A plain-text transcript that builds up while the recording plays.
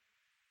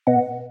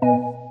Hello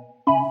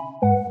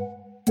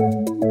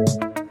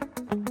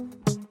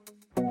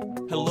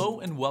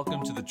and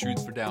welcome to the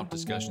Truth for Doubt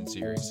discussion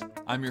series.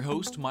 I'm your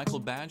host, Michael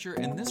Badger,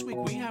 and this week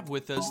we have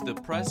with us the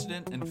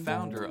president and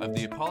founder of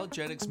the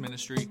apologetics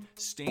ministry,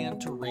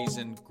 Stand to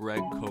Reason, Greg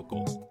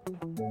Koukl.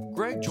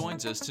 Greg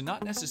joins us to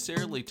not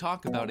necessarily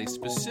talk about a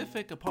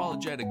specific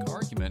apologetic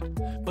argument,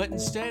 but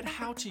instead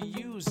how to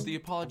use the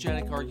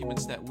apologetic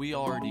arguments that we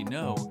already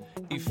know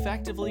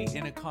effectively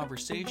in a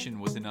conversation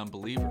with an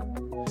unbeliever.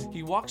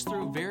 He walks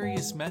through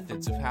various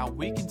methods of how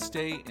we can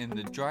stay in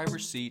the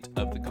driver's seat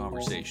of the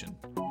conversation.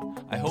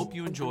 I hope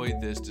you enjoy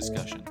this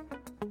discussion.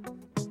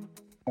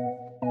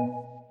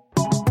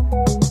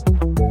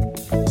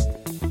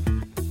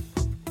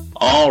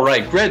 All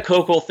right, Greg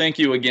Koukl, thank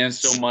you again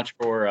so much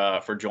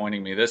for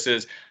joining me. This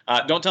is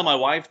don't tell my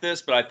wife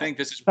this, but I think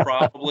this is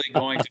probably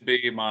going to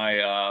be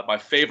my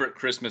favorite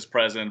Christmas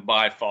present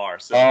by far.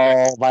 So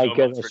my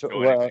goodness!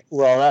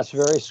 Well, that's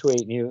very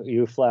sweet.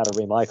 You flatter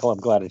me, Michael. I'm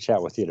glad to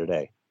chat with you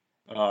today.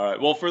 All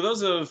right. Well, for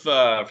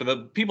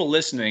the people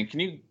listening, can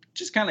you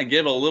just kind of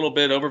give a little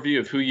bit overview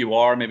of who you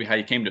are, maybe how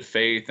you came to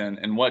faith,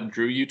 and what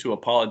drew you to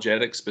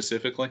apologetics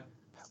specifically?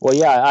 Well,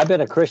 yeah, I've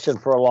been a Christian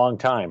for a long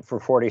time, for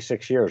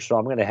 46 years, so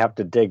I'm going to have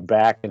to dig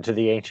back into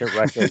the ancient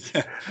records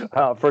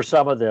for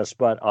some of this.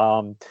 But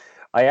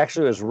I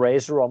actually was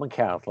raised a Roman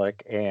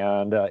Catholic,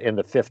 and in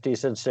the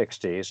 50s and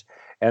 60s.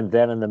 And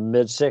then in the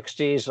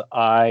mid-60s,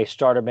 I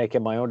started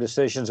making my own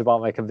decisions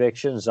about my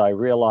convictions. I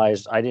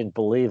realized I didn't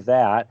believe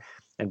that.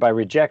 And by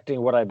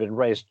rejecting what I'd been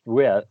raised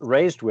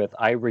with,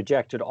 I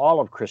rejected all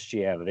of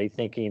Christianity,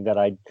 thinking that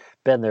I'd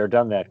been there,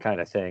 done that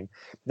kind of thing.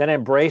 Then I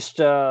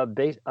embraced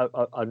an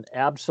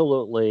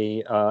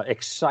absolutely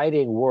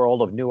exciting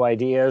world of new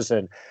ideas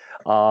and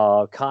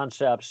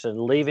concepts, and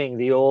leaving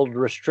the old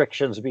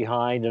restrictions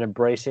behind and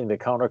embracing the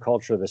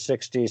counterculture of the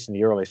 60s and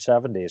the early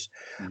 70s.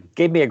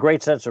 Gave me a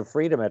great sense of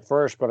freedom at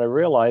first, but I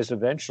realized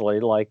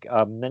eventually, like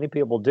many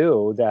people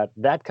do,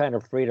 that kind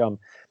of freedom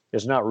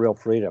is not real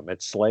freedom.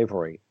 It's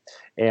slavery.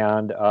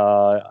 And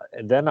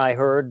then I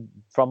heard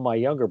from my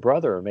younger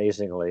brother,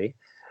 amazingly,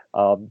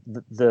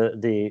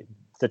 the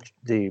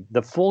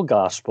full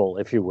gospel,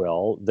 if you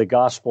will, the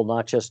gospel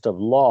not just of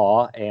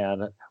law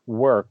and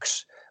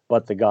works,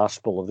 but the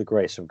gospel of the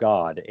grace of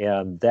God.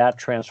 And that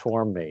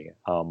transformed me,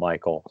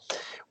 Michael.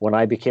 When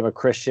I became a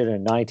Christian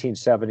in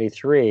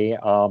 1973,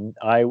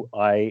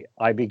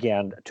 I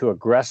began to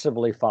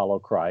aggressively follow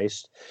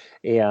Christ.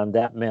 And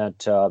that meant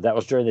that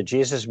was during the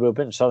Jesus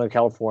movement in Southern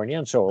California.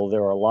 And so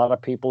there were a lot of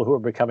people who were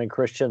becoming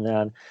Christian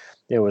then.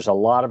 There was a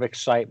lot of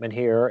excitement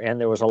here, and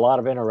there was a lot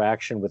of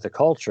interaction with the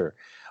culture,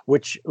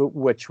 which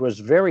was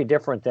very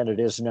different than it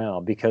is now,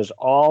 because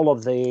all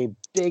of the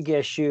big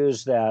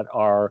issues that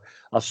are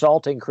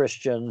assaulting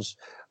Christians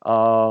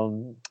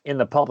in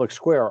the public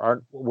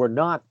square were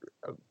not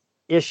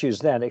issues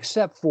then,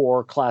 except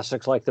for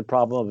classics like the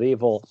problem of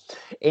evil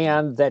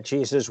and that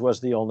Jesus was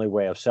the only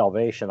way of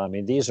salvation. I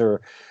mean, these are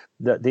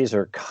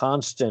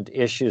constant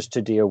issues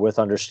to deal with,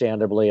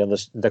 understandably, and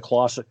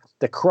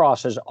the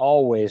cross has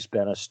always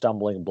been a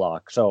stumbling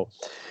block. So,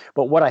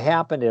 but what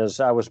happened is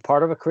I was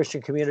part of a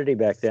Christian community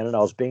back then, and I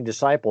was being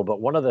discipled. But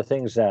one of the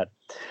things that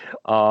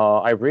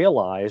I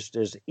realized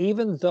is,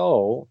 even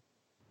though,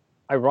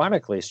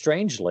 ironically,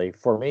 strangely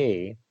for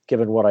me,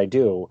 given what I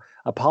do,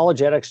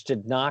 apologetics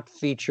did not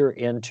feature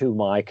into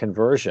my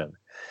conversion.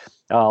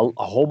 A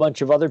whole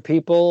bunch of other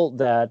people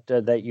that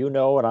you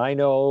know and I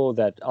know,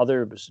 that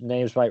other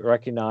names might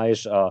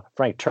recognize,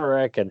 Frank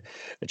Turek and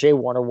J.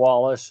 Warner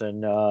Wallace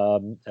and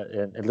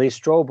Lee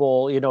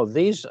Strobel. You know,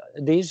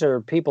 these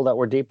are people that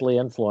were deeply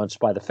influenced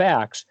by the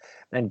facts,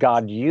 and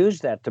God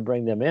used that to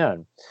bring them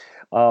in.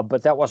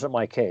 But that wasn't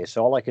my case.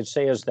 All I could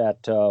say is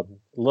that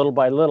little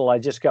by little, I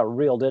just got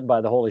reeled in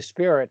by the Holy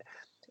Spirit.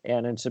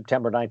 And in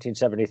September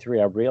 1973,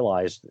 I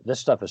realized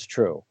this stuff is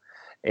true.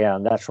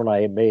 And that's when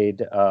I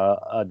made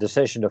a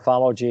decision to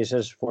follow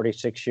Jesus.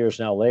 46 years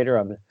now later,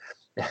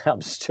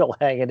 I'm still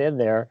hanging in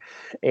there.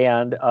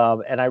 And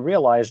I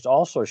realized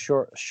also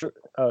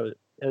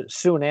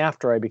soon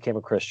after I became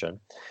a Christian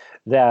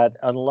that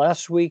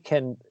unless we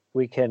can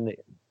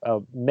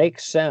make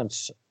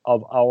sense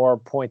of our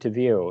point of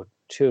view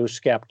to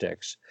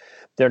skeptics,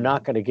 they're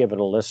not going to give it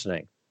a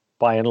listening.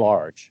 By and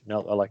large.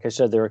 Now, like I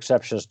said, there are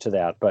exceptions to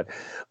that, but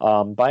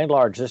by and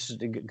large,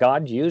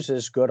 God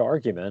uses good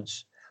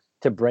arguments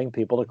to bring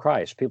people to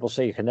Christ. People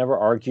say you can never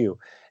argue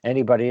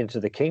anybody into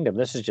the kingdom.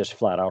 This is just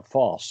flat out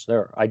false.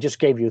 I just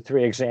gave you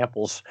 3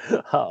 examples,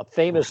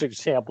 famous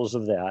examples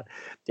of that,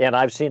 and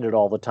I've seen it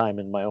all the time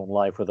in my own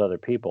life with other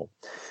people.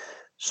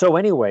 So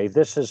anyway,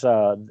 this is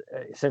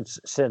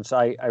since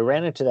I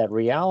ran into that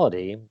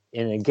reality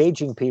in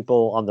engaging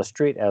people on the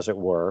street, as it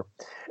were.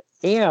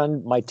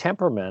 And my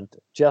temperament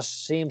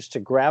just seems to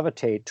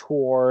gravitate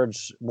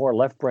towards more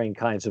left brain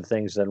kinds of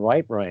things than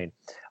right brain.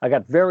 I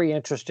got very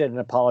interested in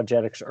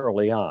apologetics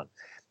early on.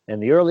 In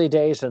the early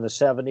days in the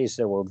 70s,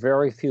 there were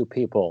very few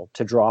people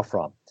to draw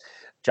from.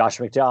 Josh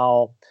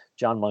McDowell,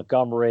 John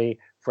Montgomery,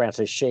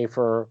 Francis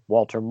Schaeffer,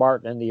 Walter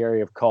Martin in the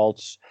area of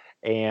cults,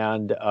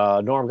 and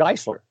Norm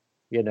Geisler.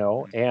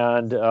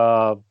 and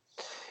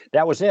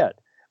that was it.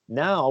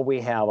 Now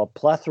we have a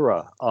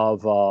plethora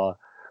of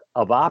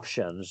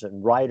options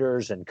and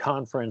writers and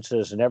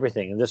conferences and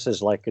everything. And this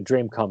is like a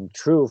dream come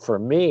true for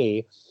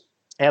me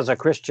as a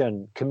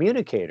Christian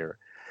communicator,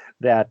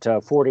 that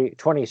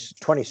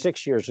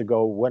 26 years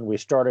ago, when we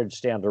started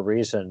Stand to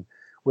Reason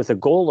with the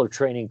goal of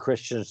training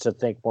Christians to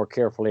think more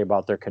carefully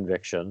about their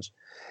convictions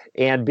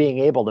and being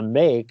able to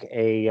make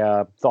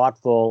a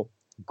thoughtful,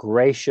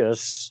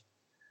 gracious,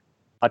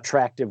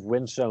 attractive,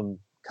 winsome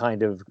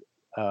kind of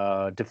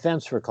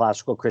defense for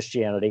classical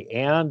Christianity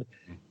and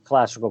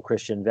classical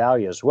Christian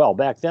values. Well,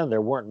 back then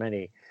there weren't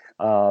many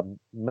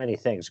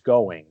things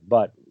going,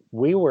 but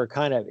we were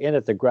kind of in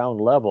at the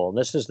ground level. And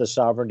this is the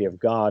sovereignty of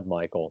God,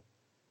 Michael.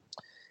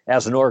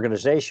 As an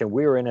organization,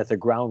 we were in at the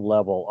ground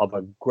level of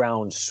a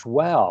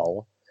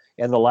groundswell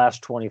in the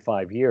last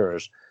 25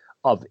 years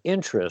of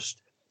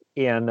interest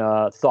in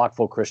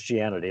thoughtful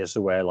Christianity, is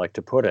the way I like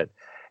to put it.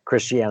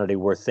 Christianity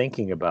worth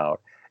thinking about.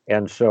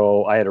 And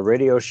so I had a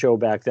radio show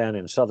back then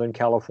in Southern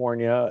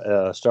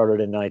California, started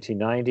in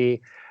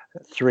 1990.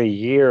 4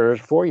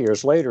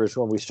 years later is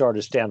when we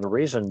started Stand to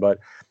Reason, but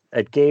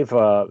it gave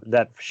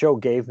that show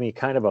gave me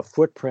kind of a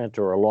footprint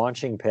or a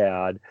launching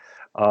pad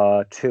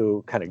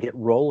to kind of get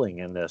rolling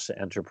in this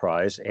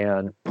enterprise.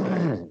 And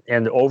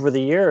and over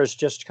the years,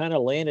 just kind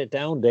of laying it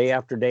down day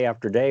after day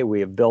after day,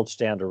 we have built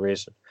Stand to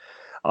Reason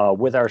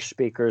with our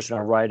speakers and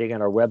our writing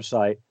and our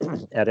website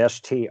at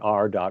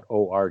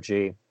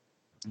str.org.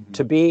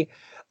 To be,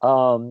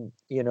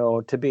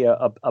 to be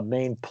a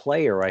main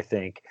player, I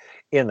think,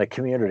 in the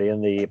community,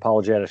 in the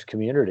apologetics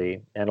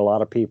community, and a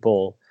lot of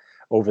people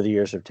over the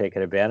years have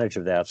taken advantage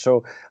of that.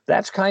 So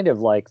that's kind of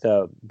like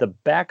the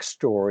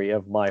backstory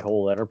of my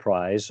whole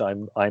enterprise.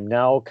 I'm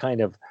now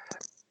kind of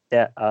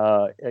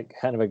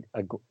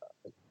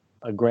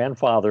a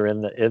grandfather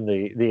in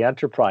the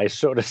enterprise,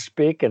 so to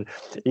speak, and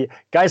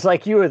guys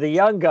like you are the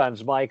young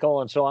guns,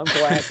 Michael, and so I'm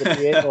glad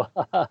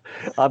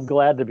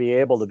to be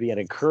able to be an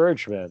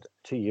encouragement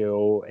to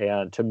you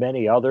and to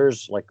many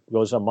others, like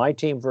those on my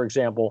team, for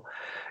example,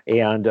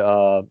 and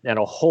a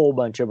whole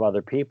bunch of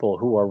other people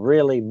who are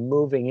really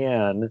moving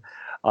in.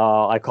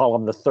 I call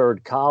them the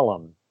third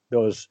column.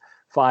 Those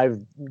 5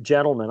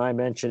 gentlemen I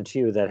mentioned to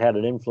you that had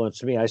an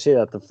influence on me. I say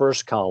that the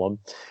first column.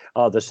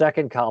 The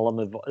second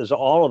column is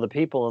all of the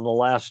people in the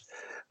last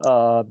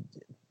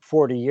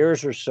 40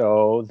 years or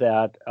so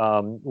that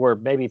were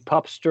maybe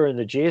pups during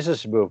the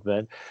Jesus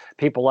movement.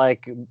 People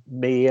like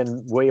me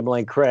and William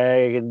Lane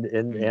Craig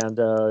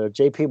and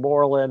J.P.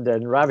 Moreland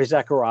and Ravi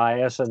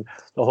Zacharias and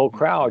the whole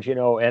crowd,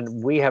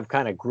 and we have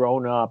kind of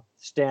grown up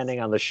standing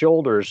on the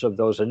shoulders of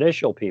those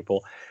initial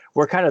people.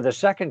 We're kind of the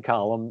second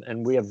column,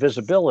 and we have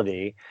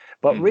visibility.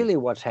 But really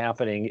what's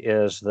happening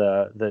is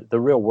the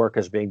real work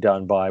is being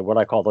done by what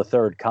I call the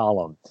third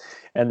column.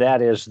 And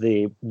that is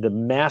the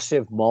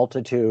massive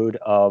multitude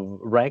of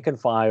rank and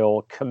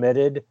file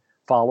committed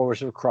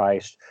followers of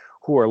Christ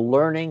who are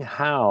learning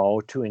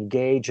how to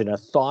engage in a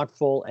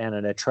thoughtful and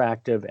an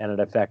attractive and an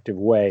effective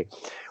way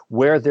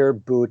where their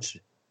boots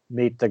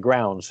meet the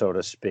ground, so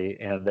to speak,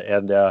 and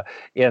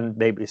in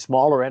maybe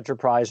smaller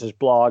enterprises,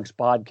 blogs,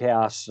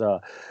 podcasts,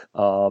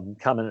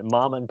 common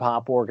mom and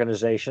pop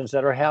organizations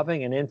that are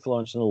having an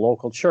influence in the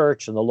local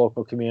church and the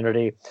local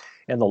community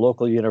and the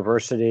local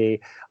university,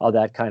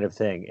 that kind of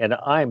thing. And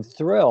I'm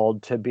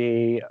thrilled to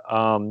be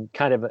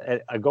kind of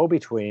a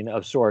go-between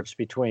of sorts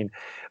between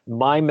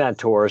my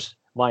mentors,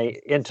 my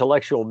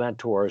intellectual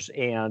mentors,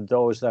 and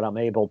those that I'm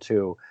able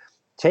to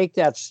take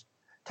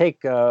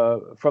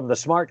from the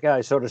smart guy,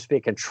 so to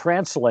speak, and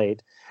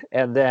translate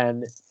and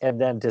then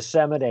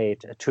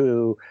disseminate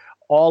to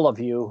all of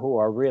you who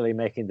are really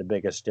making the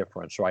biggest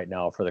difference right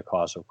now for the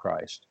cause of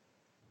Christ.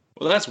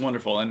 Well, that's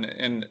wonderful,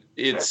 and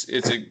it's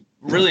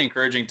really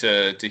encouraging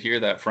to hear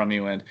that from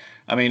you. And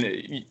I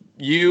mean,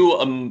 you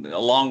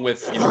along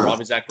with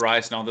Ravi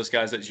Zacharias and all those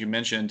guys that you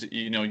mentioned,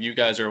 you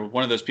guys are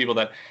one of those people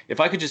that if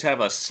I could just have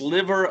a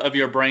sliver of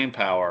your brain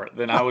power,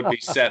 then I would be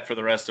set for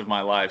the rest of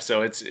my life.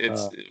 So it's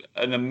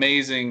an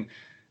amazing.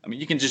 I mean,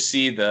 you can just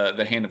see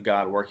the hand of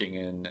God working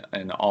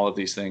in all of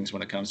these things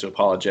when it comes to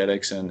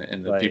apologetics and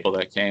the people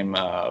that came,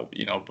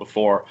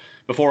 before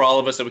all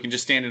of us, that we can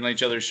just stand on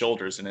each other's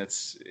shoulders, and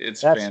it's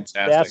fantastic.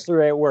 That's the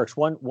way it works.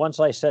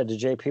 Once I said to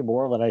J.P.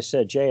 Moreland, I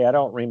said, Jay, I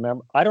don't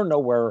know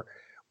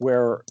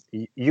where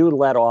you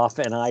let off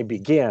and I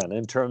begin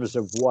in terms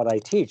of what I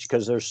teach,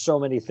 because there's so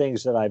many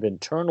things that I've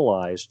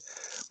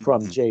internalized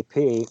from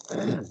J.P.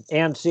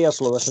 and C.S.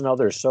 Lewis and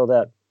others, so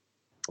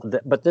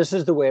but this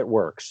is the way it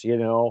works,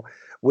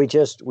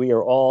 we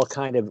are all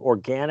kind of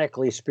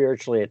organically,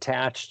 spiritually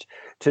attached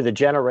to the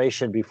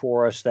generation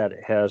before us that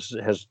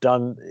has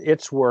done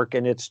its work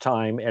in its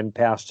time and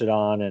passed it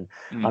on. And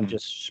I'm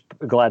just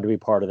glad to be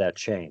part of that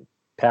chain,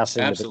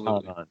 passing the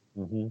baton on.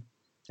 Mm-hmm.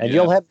 And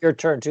you'll have your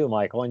turn too,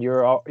 Michael, and you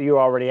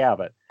already have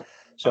it.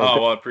 So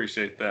well, I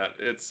appreciate that.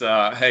 It's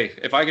hey,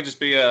 if I could just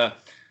be a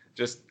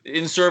just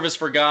in service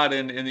for God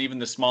in even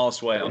the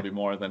smallest way, I'll be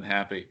more than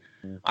happy.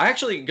 I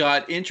actually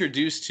got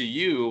introduced to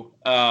you,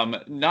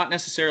 not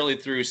necessarily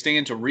through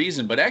Stand to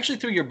Reason, but actually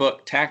through your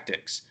book,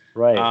 Tactics.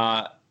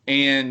 Right.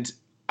 And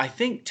I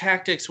think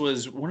Tactics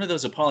was one of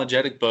those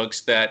apologetic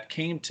books that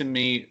came to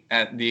me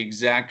at the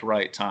exact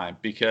right time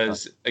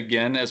because,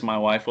 again, as my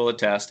wife will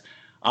attest,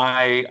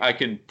 I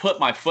can put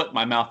my foot in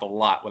my mouth a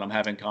lot when I'm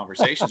having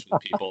conversations with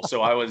people.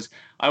 So I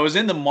was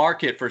in the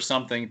market for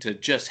something to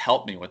just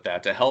help me with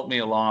that, to help me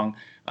along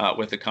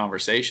with the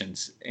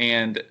conversations.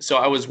 And so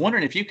I was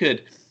wondering if you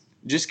could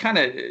just kind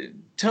of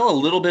tell a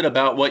little bit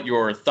about what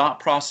your thought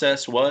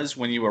process was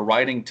when you were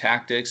writing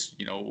Tactics,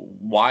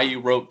 why you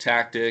wrote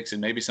Tactics,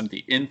 and maybe some of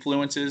the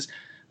influences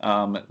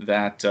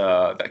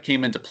that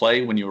came into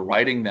play when you were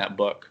writing that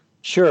book.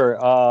 Sure.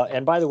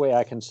 And by the way,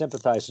 I can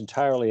sympathize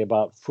entirely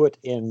about foot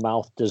in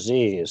mouth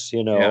disease.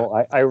 Yeah.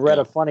 I read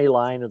a funny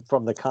line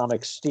from the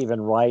comic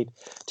Stephen Wright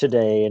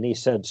today, and he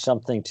said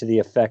something to the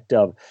effect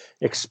of,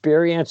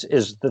 experience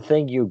is the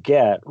thing you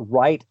get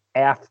right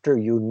after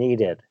you need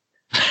it.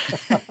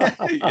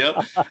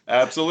 Yep,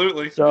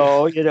 absolutely.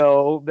 So,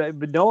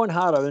 knowing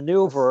how to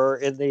maneuver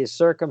in these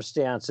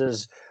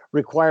circumstances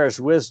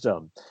requires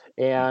wisdom.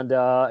 And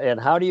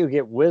how do you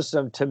get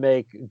wisdom to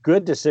make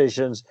good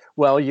decisions?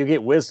 Well, you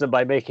get wisdom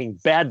by making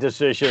bad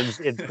decisions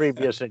in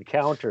previous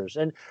encounters.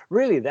 And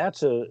really,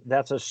 that's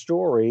a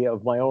story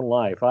of my own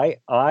life.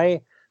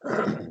 I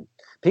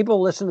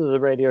people listen to the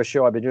radio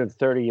show I've been doing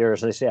 30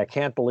 years. And they say, I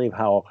can't believe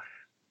how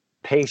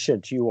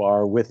patient you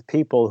are with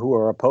people who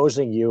are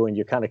opposing you, and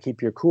you kind of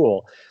keep your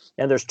cool.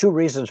 And there's two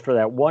reasons for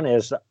that. One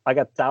is I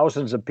got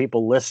thousands of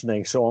people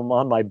listening, so I'm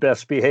on my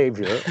best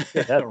behavior.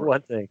 That's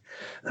one thing.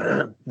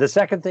 The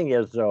second thing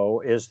is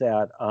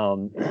that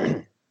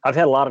I've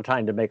had a lot of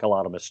time to make a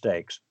lot of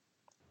mistakes.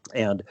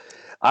 And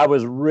I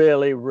was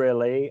really,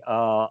 really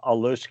a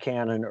loose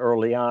cannon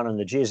early on in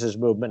the Jesus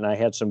movement, and I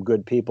had some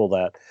good people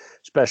that,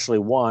 especially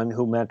one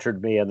who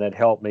mentored me and that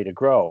helped me to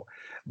grow.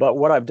 But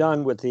what I've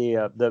done with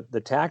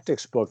the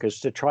Tactics book is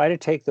to try to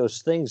take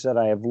those things that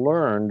I have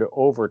learned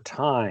over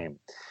time.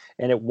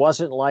 And it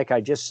wasn't like I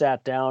just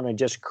sat down and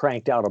just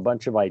cranked out a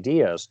bunch of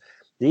ideas.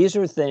 These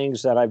are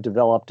things that I've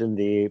developed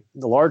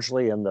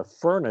largely in the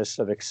furnace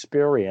of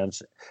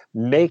experience,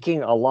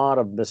 making a lot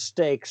of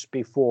mistakes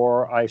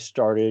before I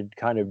started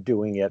kind of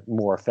doing it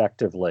more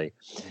effectively.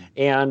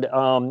 And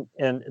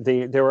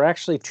there were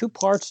actually two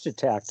parts to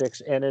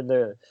Tactics, and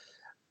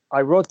I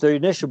wrote the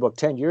initial book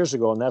 10 years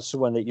ago, and that's the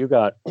one that you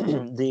got.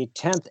 The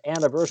 10th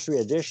anniversary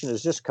edition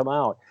has just come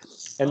out,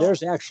 and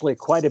there's actually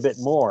quite a bit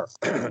more,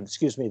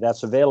 excuse me,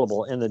 that's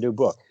available in the new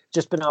book.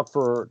 Just been out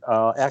for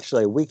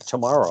actually a week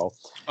tomorrow.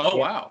 Oh,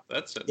 wow.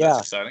 That's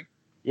exciting.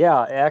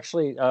 Yeah,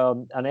 actually,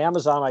 on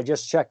Amazon, I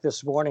just checked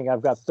this morning.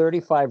 I've got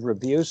 35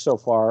 reviews so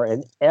far,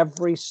 and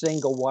every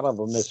single one of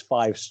them is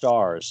 5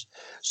 stars.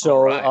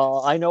 So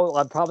I know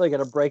I'm probably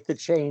going to break the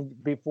chain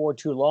before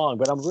too long,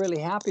 but I'm really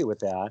happy with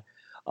that.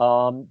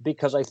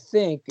 Because I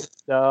think,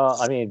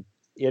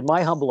 in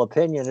my humble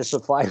opinion, it's a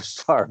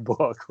 5-star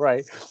book,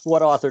 right?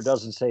 What author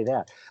doesn't say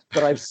that?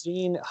 But I've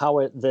seen how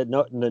the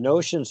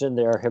notions in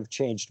there have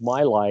changed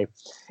my life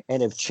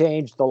and have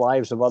changed the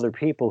lives of other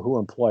people who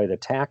employ the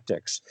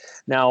tactics.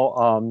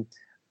 Now,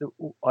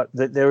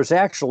 there's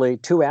actually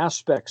two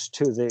aspects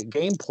to the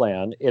game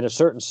plan in a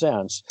certain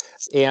sense.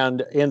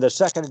 And in the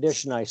second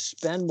edition, I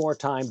spend more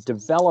time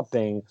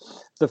developing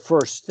the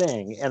first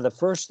thing. And the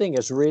first thing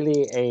is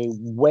really a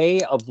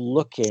way of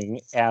looking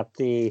at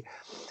the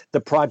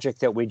project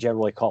that we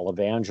generally call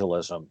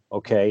evangelism.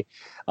 Okay.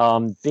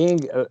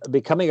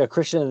 Becoming a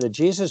Christian in the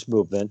Jesus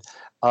movement,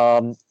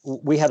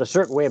 we had a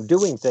certain way of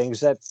doing things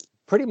that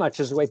pretty much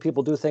is the way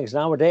people do things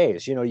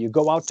nowadays. You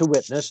go out to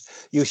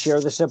witness, you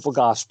share the simple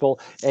gospel,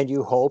 and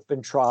you hope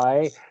and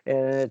try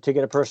to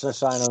get a person to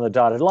sign on the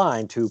dotted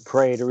line to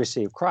pray to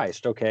receive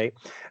Christ. Okay.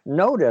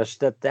 Notice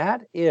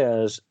that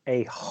is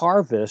a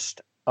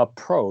harvest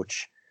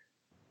approach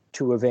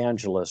to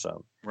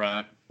evangelism.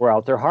 Right. We're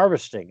out there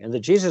harvesting. In the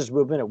Jesus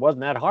movement, it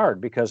wasn't that hard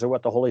because of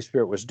what the Holy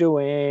Spirit was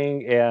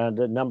doing and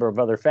a number of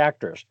other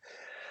factors.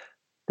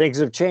 Things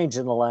have changed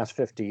in the last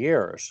 50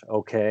 years,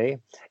 okay?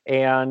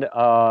 And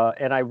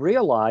I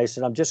realized,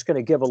 and I'm just going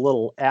to give a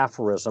little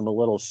aphorism, a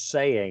little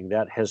saying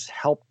that has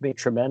helped me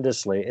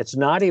tremendously. It's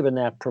not even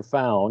that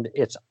profound.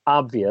 It's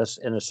obvious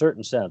in a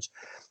certain sense,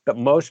 but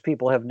most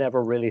people have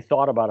never really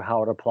thought about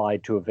how it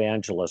applied to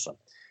evangelism.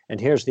 And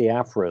here's the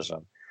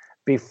aphorism.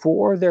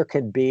 Before there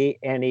can be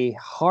any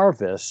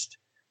harvest,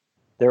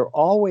 there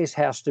always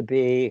has to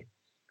be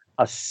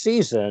a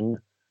season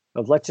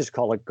of, let's just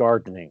call it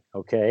gardening,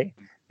 okay?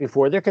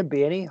 Before there can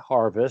be any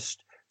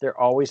harvest, there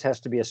always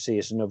has to be a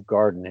season of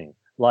gardening.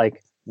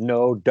 Like,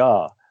 no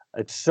duh.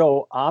 It's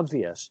so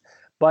obvious.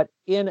 But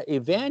in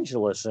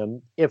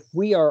evangelism, if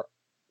we are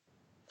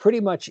pretty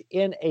much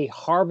in a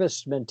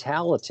harvest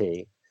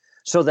mentality,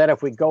 so that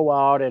if we go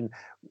out and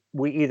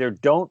we either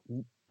don't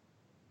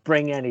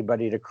bring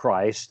anybody to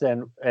Christ,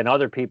 and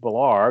other people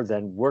are,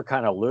 then we're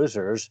kind of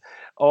losers.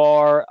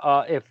 Or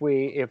if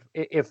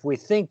we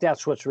think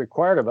that's what's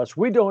required of us,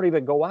 we don't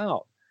even go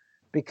out.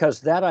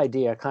 because that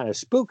idea kind of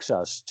spooks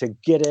us to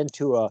get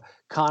into a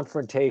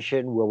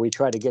confrontation where we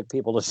try to get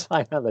people to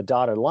sign on the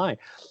dotted line,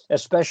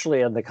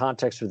 especially in the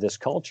context of this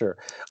culture.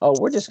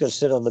 We're just going to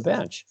sit on the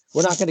bench.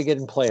 We're not going to get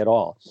in play at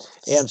all.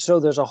 And so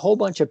there's a whole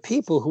bunch of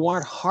people who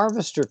aren't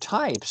harvester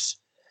types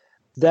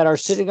that are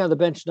sitting on the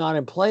bench, not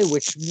in play,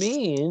 which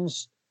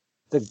means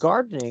the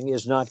gardening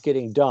is not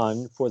getting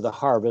done for the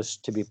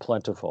harvest to be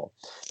plentiful.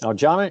 Now,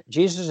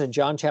 Jesus in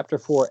John chapter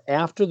 4,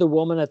 after the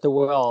woman at the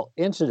well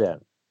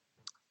incident,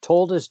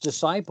 told his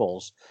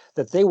disciples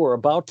that they were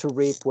about to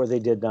reap where they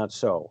did not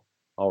sow.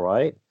 All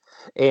right.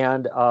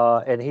 And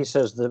he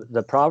says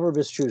the proverb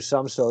is true,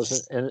 some sow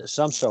and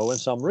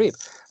some reap.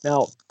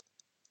 Now,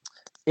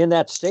 in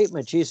that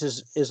statement,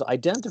 Jesus is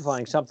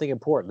identifying something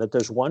important, that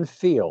there's one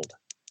field,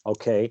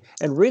 okay,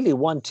 and really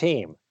one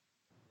team,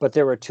 but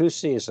there are two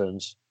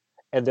seasons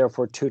and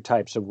therefore two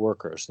types of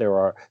workers.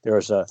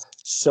 There's a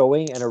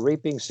sowing and a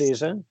reaping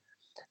season,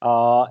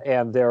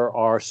 and there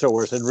are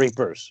sowers and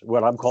reapers,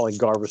 what I'm calling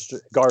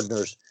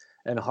gardeners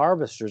and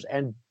harvesters,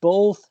 and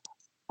both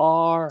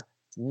are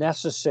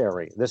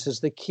necessary. This is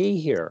the key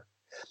here.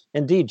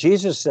 Indeed,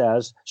 Jesus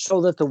says, so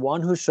that the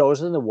one who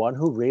sows and the one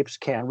who reaps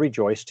can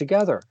rejoice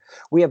together.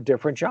 We have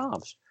different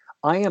jobs.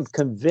 I am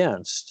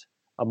convinced,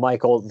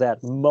 Michael,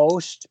 that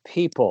most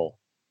people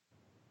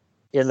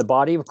in the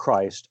body of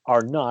Christ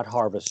are not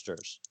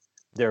harvesters.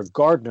 They're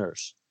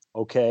gardeners,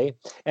 okay?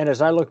 And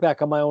as I look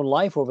back on my own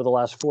life over the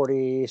last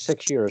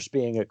 46 years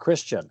being a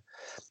Christian,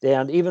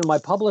 and even my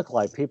public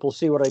life, people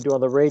see what I do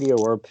on the radio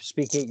or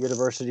speaking at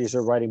universities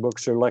or writing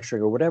books or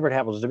lecturing or whatever it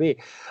happens to be.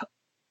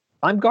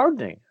 I'm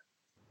gardening.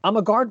 I'm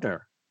a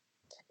gardener.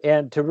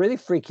 And to really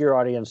freak your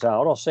audience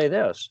out, I'll say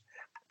this.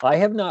 I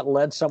have not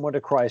led someone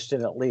to Christ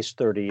in at least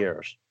 30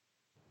 years.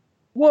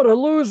 What a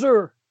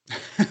loser.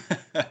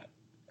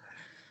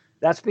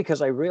 That's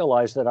because I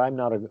realized that I'm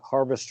not a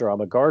harvester, I'm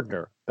a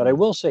gardener. But I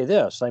will say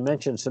this, I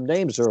mentioned some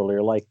names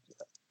earlier, like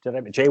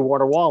J.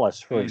 Warner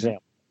Wallace, for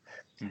example.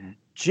 Mm-hmm.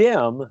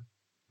 Jim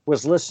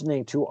was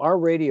listening to our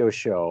radio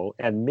show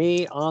and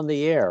me on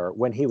the air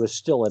when he was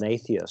still an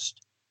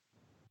atheist.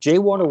 J.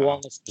 Warner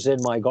Wallace was in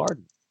my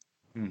garden.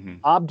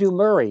 Mm-hmm. Abdu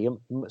Murray,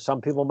 some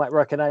people might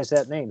recognize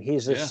that name.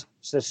 He's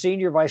the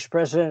senior vice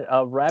president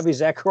of Ravi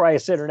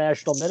Zacharias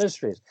International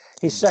Ministries.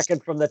 He's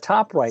second from the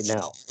top right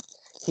now.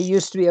 He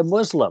used to be a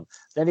Muslim,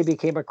 then he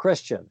became a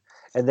Christian,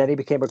 and then he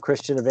became a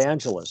Christian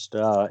evangelist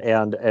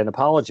and an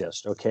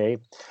apologist, okay?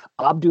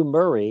 Abdu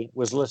Murray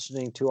was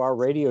listening to our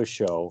radio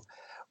show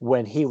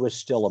when he was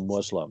still a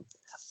Muslim.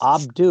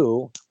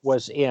 Abdu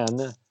was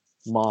in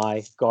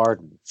my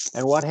garden.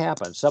 And what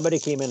happened? Somebody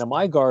came into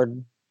my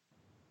garden,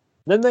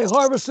 then they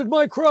harvested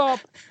my crop.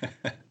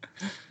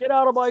 Get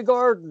out of my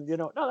garden.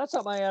 No, that's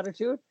not my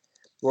attitude.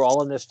 We're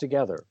all in this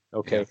together,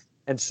 okay? Yeah.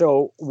 And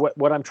so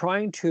what I'm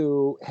trying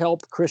to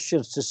help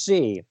Christians to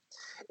see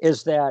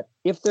is that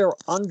if they're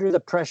under the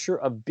pressure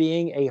of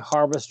being a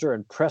harvester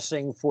and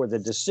pressing for the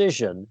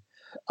decision,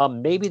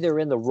 maybe they're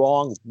in the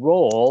wrong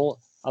role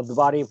of the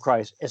body of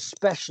Christ,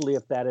 especially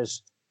if that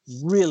is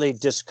really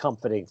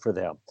discomforting for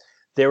them.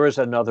 There is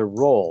another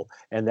role,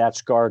 and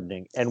that's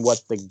gardening. And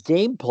what the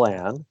game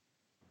plan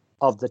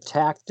of the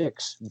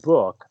tactics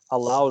book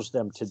allows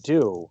them to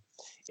do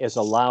is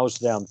allows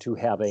them to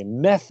have a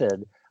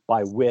method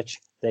by which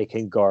they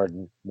can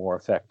garden more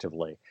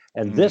effectively.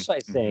 And this, I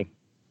think,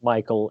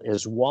 Michael,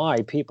 is why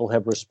people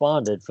have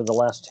responded for the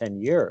last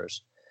 10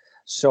 years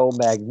so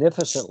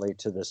magnificently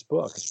to this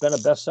book. It's been a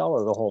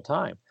bestseller the whole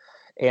time.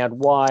 And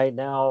why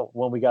now,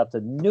 when we got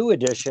the new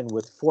edition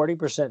with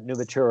 40% new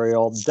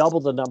material, double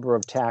the number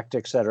of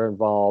tactics that are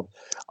involved,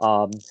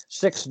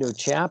 6 new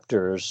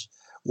chapters,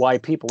 why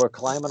people are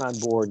climbing on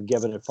board and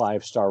giving it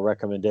 5-star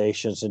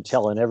recommendations and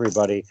telling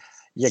everybody,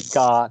 you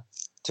got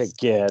to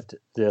get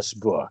this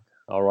book.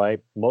 All right.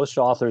 Most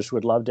authors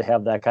would love to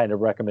have that kind of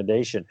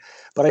recommendation.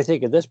 But I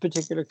think in this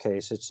particular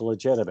case, it's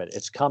legitimate.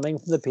 It's coming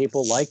from the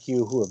people like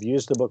you who have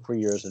used the book for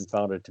years and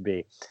found it to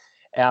be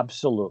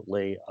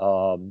absolutely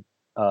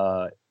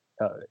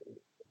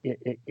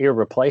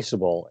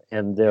irreplaceable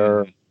in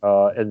their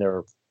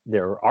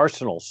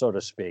arsenal, so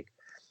to speak,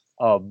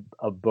 of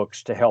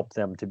books to help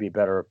them to be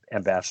better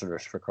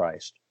ambassadors for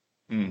Christ.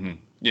 Mm-hmm.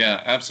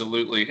 Yeah,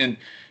 absolutely. And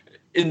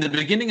in the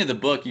beginning of the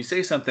book, you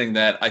say something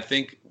that I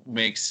think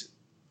makes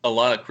a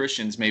lot of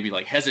Christians maybe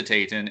like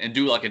hesitate and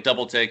do like a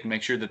double take and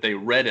make sure that they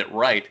read it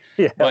right.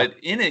 Yeah. But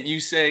in it, you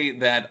say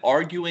that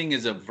arguing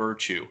is a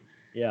virtue.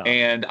 Yeah.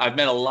 And I've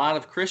met a lot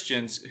of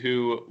Christians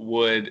who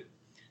would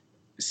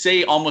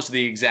say almost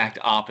the exact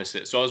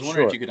opposite. So I was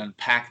wondering if you could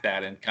unpack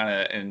that and kind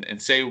of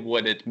and say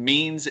what it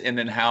means and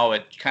then how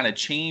it kind of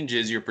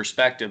changes your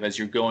perspective as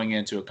you're going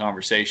into a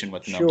conversation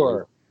with another.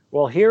 Sure.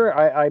 Well, here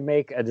I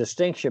make a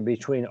distinction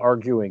between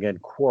arguing and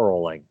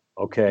quarreling.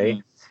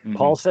 Okay. Mm-hmm.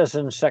 Paul says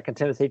in 2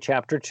 Timothy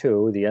chapter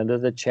 2, the end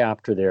of the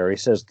chapter there, he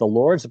says, the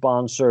Lord's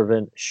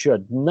bondservant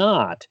should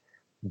not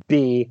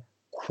be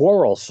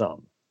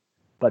quarrelsome,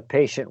 but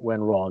patient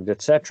when wronged,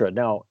 etc.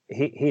 Now,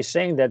 he's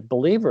saying that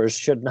believers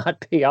should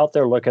not be out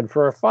there looking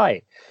for a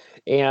fight.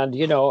 And,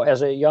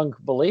 as a young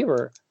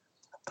believer,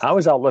 I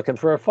was out looking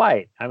for a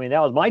fight. I mean,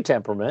 that was my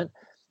temperament.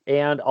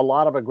 And a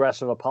lot of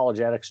aggressive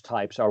apologetics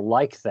types are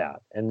like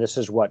that. And this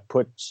is what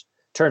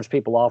turns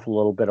people off a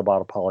little bit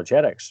about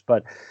apologetics.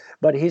 But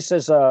he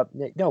says,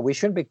 no, we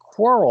shouldn't be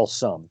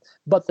quarrelsome.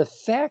 But the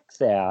fact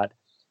that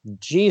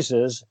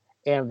Jesus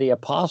and the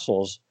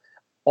apostles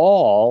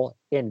all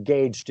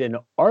engaged in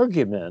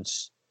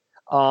arguments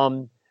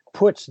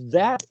puts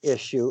that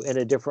issue in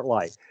a different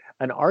light.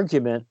 An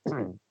argument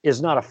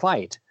is not a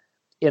fight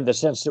in the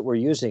sense that we're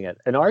using it.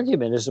 An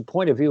argument is a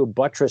point of view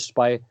buttressed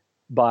by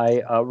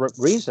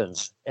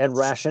reasons and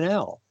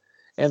rationale.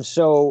 And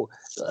so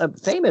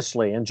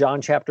famously in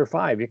John chapter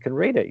 5, you can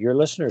read it, your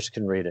listeners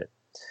can read it.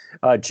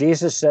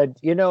 Jesus said,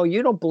 you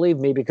don't believe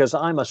me because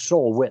I'm a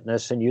sole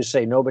witness, and you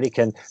say nobody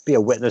can be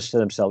a witness to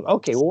themselves.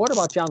 Okay, well, what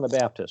about John the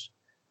Baptist?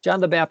 John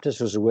the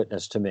Baptist was a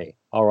witness to me,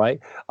 all right?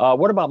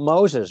 What about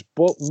Moses?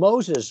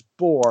 Moses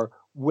bore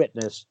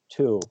witness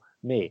to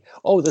me.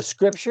 Oh, the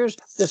scriptures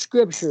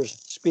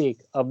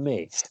speak of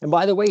me. And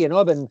by the way,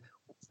 I've been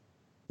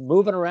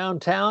moving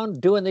around town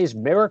doing these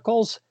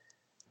miracles.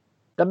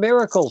 The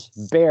miracles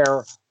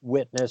bear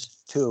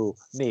witness to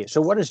me.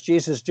 So what is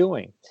Jesus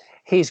doing?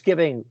 He's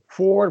giving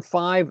 4 or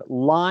 5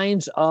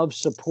 lines of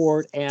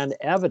support and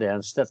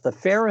evidence that the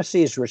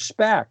Pharisees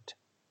respect.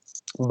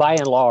 By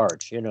and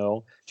large,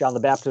 John the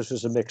Baptist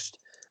was a mixed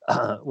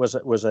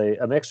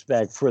a mixed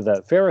bag for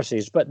the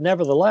Pharisees, but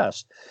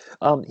nevertheless,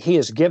 he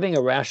is giving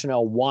a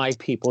rationale why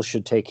people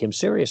should take him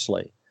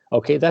seriously.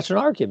 Okay, that's an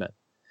argument.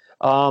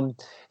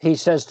 He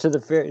says to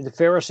the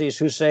Pharisees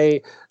who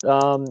say,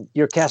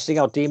 you're casting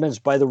out demons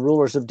by the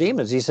rulers of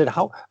demons. He said,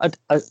 how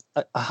a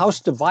house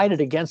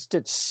divided against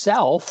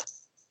itself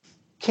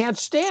can't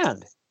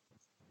stand.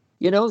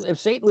 If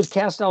Satan would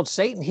cast out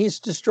Satan, he's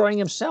destroying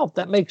himself.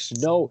 That makes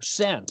no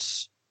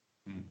sense.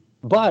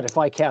 But if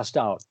I cast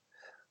out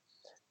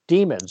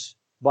demons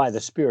by the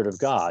Spirit of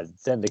God,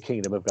 then the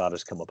kingdom of God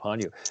has come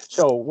upon you.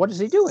 So what is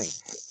he doing?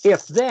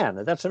 If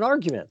then, that's an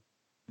argument,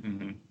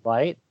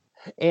 right?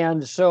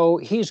 And so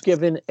he's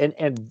given,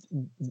 and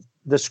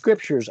the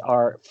scriptures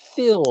are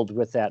filled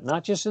with that,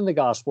 not just in the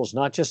Gospels,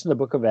 not just in the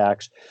book of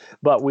Acts,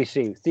 but we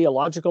see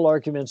theological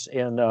arguments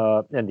in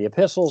the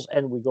epistles,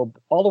 and we go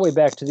all the way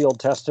back to the Old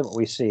Testament.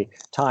 We see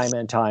time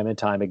and time and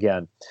time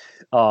again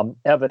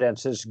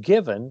evidence is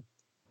given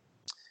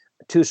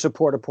to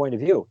support a point of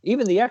view.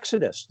 Even the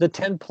Exodus, the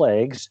 10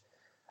 plagues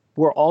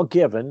were all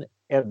given,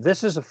 and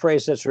this is a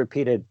phrase that's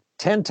repeated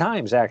 10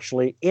 times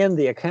actually in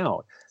the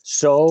account,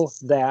 so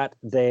that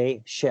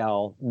they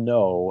shall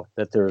know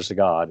that there is a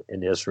God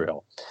in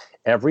Israel.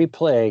 Every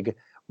plague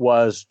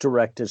was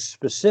directed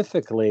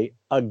specifically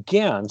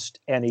against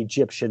an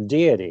Egyptian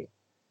deity.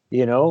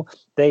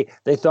 They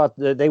thought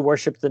that they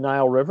worshiped the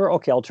Nile River.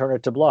 Okay, I'll turn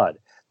it to blood.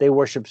 They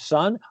worship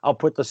sun. I'll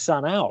put the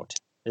sun out,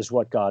 is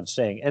what God's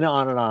saying, and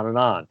on and on and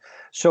on.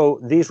 So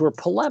these were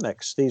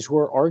polemics. These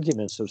were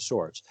arguments of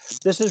sorts.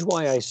 This is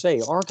why I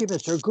say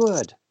arguments are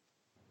good,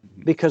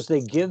 because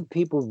they give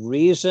people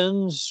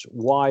reasons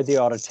why they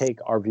ought to take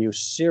our view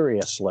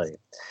seriously.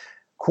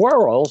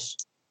 Quarrels,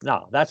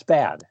 no, that's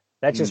bad.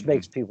 That just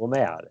makes people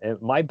mad.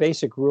 And my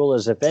basic rule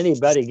is if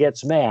anybody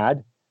gets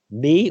mad,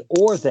 me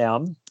or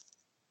them,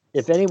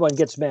 if anyone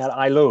gets mad,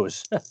 I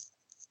lose.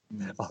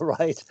 All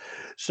right?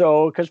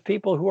 So, because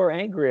people who are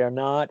angry are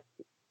not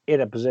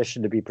in a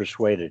position to be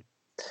persuaded.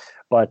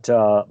 But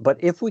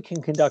if we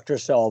can conduct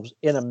ourselves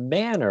in a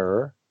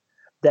manner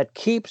that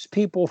keeps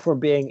people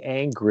from being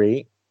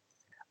angry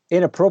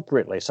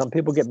inappropriately. Some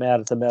people get mad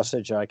at the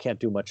message, and I can't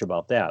do much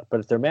about that. But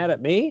if they're mad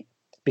at me,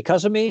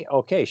 because of me,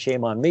 okay,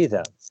 shame on me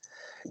then.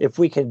 If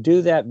we can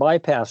do that,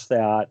 bypass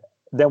that,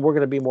 then we're going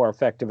to be more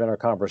effective in our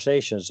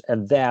conversations.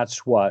 And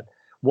that's what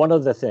one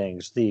of the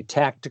things the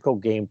tactical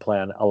game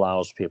plan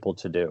allows people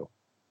to do.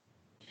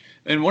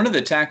 And one of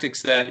the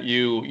tactics that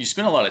you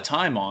spend a lot of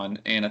time on,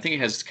 and I think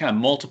it has kind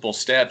of multiple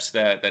steps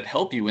that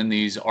help you in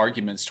these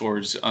arguments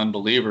towards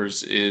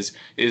unbelievers, is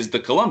the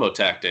Columbo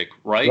tactic,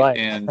 right?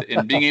 And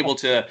being able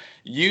to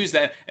use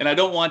that. And I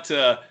don't want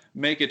to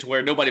make it to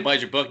where nobody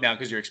buys your book now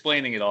because you're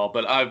explaining it all,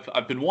 but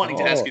I've been wanting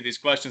to ask you these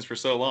questions for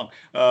so long.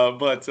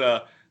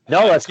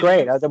 No, that's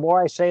great. The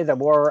more I say, the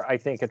more I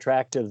think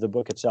attractive the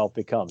book itself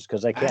becomes,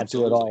 because I can't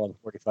do it all in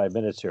 45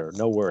 minutes here.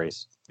 No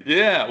worries.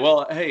 Yeah.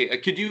 Well, hey,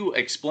 could you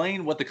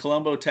explain what the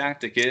Columbo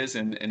tactic is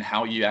and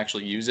how you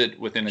actually use it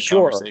within a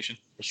conversation?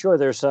 Sure.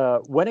 There's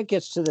when it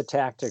gets to the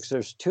tactics,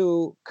 there's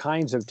 2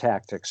 kinds of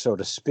tactics, so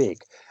to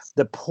speak.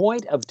 The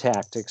point of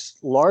tactics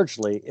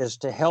largely is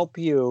to help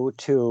you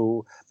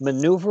to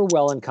maneuver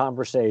well in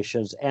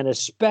conversations, and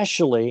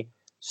especially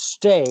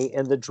stay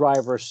in the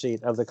driver's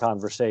seat of the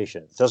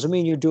conversation. Doesn't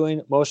mean you're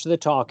doing most of the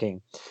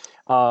talking.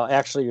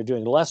 Actually, you're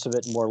doing less of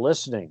it and more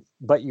listening,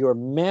 but you're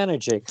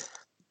managing,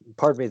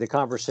 the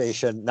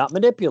conversation, not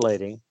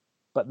manipulating,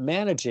 but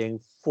managing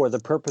for the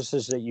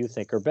purposes that you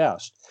think are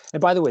best. And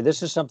by the way,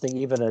 this is something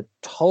even a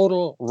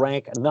total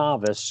rank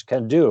novice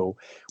can do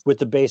with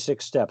the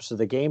basic steps of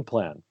the game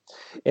plan.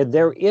 And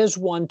there is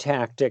one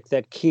tactic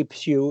that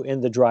keeps you in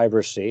the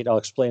driver's seat. I'll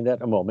explain that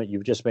in a moment.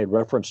 You've just made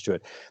reference to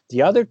it.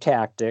 The other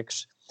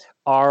tactics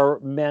are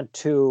meant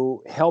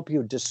to help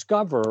you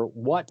discover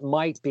what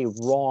might be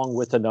wrong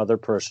with another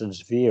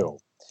person's view.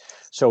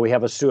 So we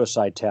have a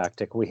suicide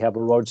tactic, we have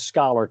a Rhodes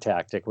Scholar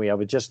tactic, we have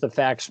a just the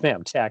facts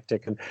ma'am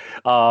tactic, and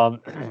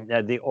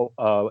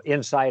the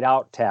inside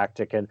out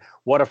tactic, and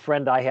what a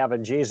friend I have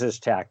in Jesus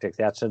tactic.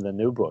 That's in the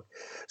new book.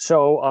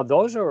 So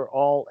those are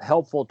all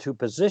helpful to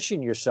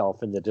position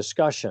yourself in the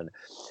discussion.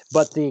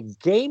 But the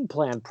game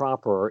plan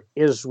proper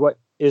is what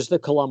is the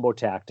Columbo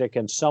tactic,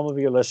 and some of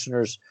your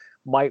listeners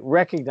might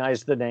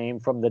recognize the name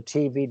from the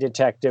TV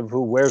detective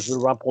who wears the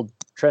rumpled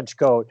trench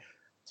coat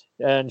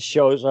and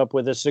shows up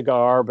with a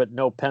cigar but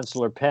no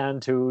pencil or pen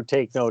to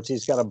take notes.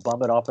 He's got to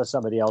bum it off of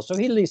somebody else. So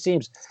he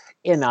seems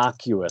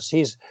innocuous.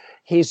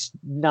 He's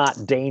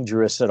not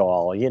dangerous at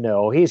all.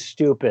 He's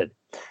stupid,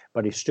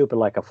 but he's stupid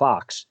like a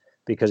fox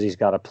because he's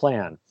got a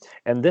plan.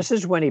 And this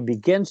is when he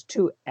begins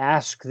to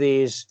ask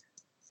these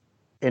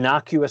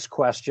innocuous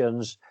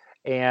questions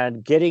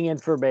and getting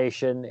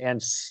information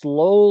and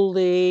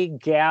slowly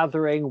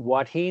gathering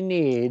what he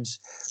needs,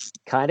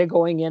 kind of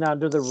going in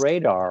under the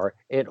radar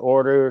in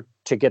order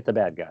to get the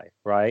bad guy,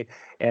 right?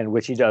 And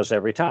which he does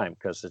every time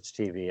because it's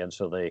TV, and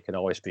so they can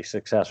always be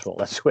successful.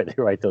 That's why they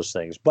write those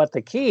things. But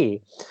the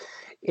key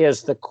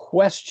is the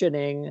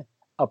questioning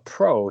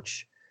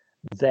approach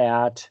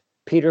that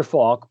Peter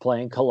Falk,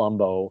 playing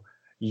Columbo,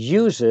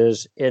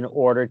 uses in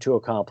order to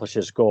accomplish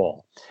his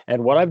goal.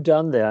 And what I've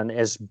done then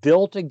is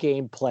built a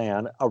game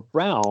plan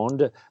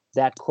around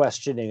that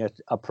questioning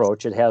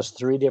approach. It has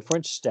 3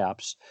 different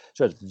steps,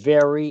 so it's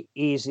very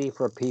easy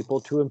for people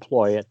to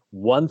employ it.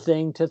 One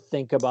thing to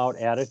think about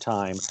at a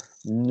time,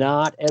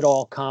 not at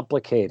all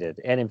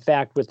complicated. And in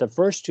fact, with the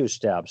first 2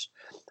 steps,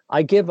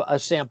 I give a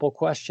sample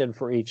question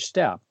for each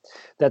step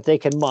that they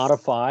can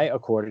modify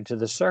according to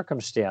the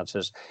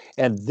circumstances.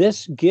 And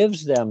this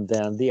gives them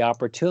then the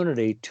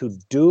opportunity to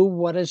do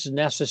what is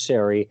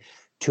necessary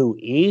to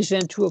ease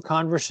into a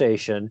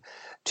conversation,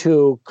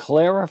 to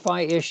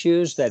clarify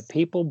issues that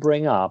people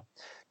bring up,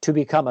 to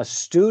become a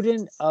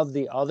student of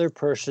the other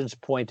person's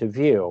point of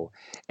view,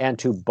 and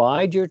to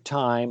bide your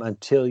time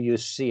until you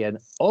see an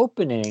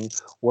opening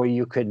where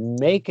you can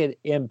make an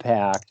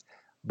impact,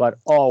 but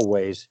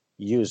always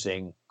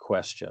using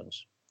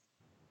questions.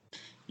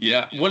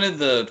 Yeah, one of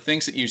the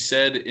things that you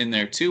said in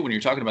there too, when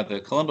you're talking about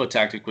the Columbo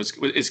tactic,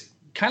 is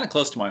kind of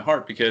close to my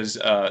heart because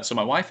so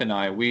my wife and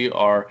I, we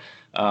are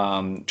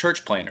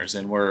church planners,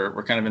 and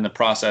we're kind of in the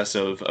process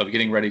of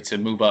getting ready to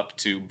move up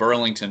to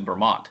Burlington,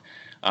 Vermont.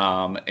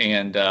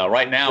 And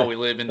right now we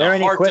live in the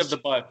heart of the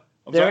Bible.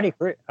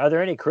 Are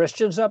there any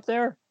Christians up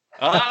there?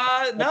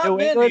 Not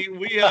many.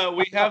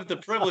 We have the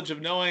privilege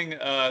of knowing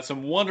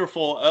some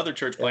wonderful other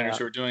church planners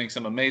who are doing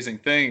some amazing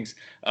things,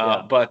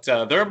 but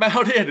they're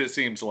about it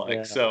seems like.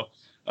 Yeah. So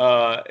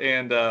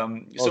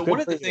so one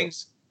of the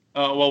things.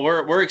 Well,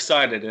 we're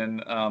excited,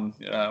 and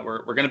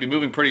we're going to be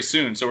moving pretty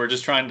soon. So we're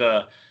just trying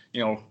to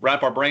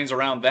wrap our brains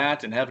around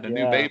that and having a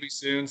new baby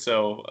soon.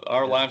 So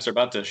our lives are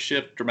about to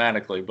shift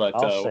dramatically, but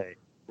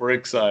we're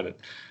excited.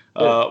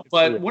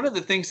 But one of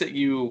the things that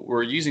you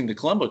were using the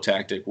Columbo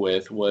tactic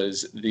with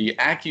was the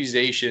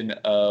accusation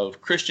of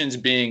Christians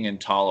being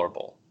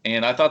intolerable.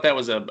 And I thought that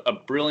was a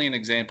brilliant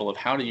example of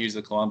how to use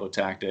the Columbo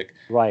tactic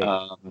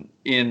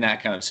in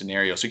that kind of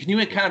scenario. So can you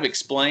kind of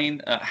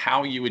explain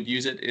how you would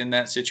use it in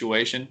that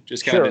situation?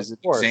 Just kind of as an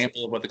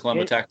example of what the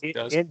Columbo tactic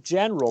does? In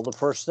general, the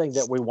first thing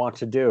that we want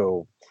to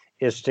do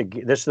is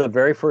this is the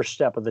very first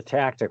step of the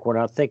tactic. We're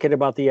not thinking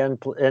about the end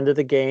of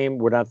the game.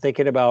 We're not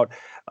thinking about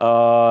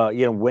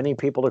winning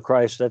people to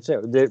Christ. That's it.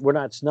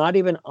 It's not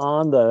even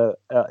on the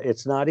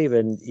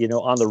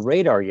on the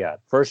radar yet.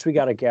 First, we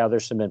got to gather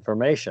some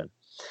information.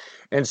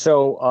 And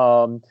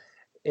so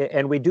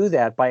and we do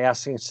that by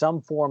asking some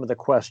form of the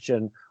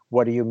question,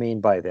 what do you mean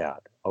by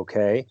that?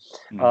 Okay.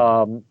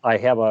 Mm-hmm. I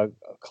have a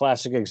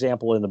classic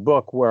example in the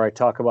book where I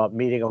talk about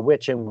meeting a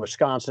witch in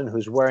Wisconsin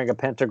who's wearing a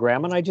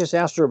pentagram, and I just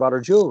asked her about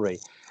her jewelry.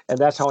 And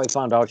that's how I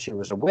found out she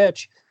was a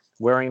witch,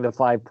 wearing the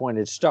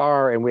 5-pointed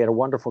star. And we had a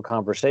wonderful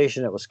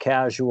conversation. It was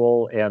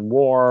casual and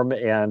warm,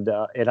 and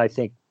I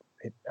think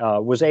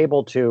was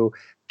able to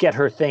get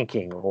her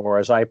thinking, or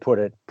as I put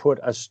it, put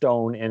a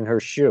stone in her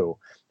shoe.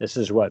 This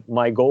is what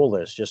my goal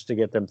is, just to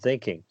get them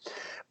thinking.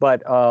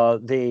 But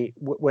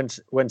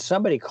when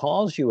somebody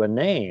calls you a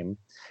name,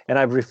 and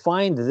I've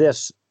refined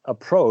this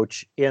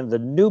approach in the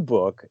new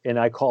book, and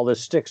I call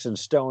this sticks and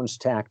stones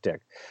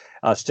tactic.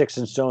 Sticks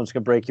and stones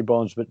can break your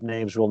bones, but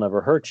names will never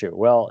hurt you.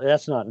 Well,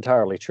 that's not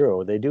entirely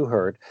true. They do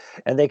hurt,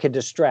 and they can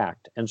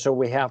distract. And so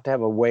we have to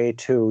have a way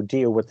to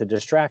deal with the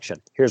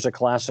distraction. Here's a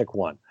classic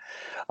one.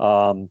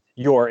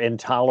 You're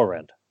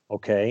intolerant,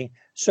 okay?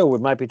 So we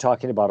might be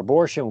talking about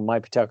abortion. We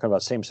might be talking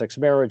about same-sex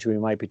marriage. We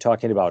might be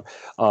talking about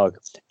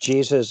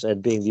Jesus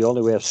and being the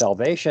only way of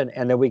salvation.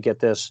 And then we get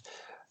this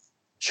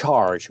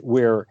charge.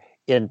 We're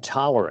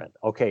intolerant.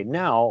 Okay,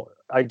 now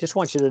I just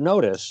want you to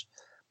notice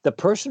the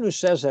person who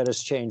says that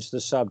has changed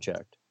the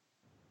subject.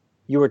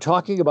 You were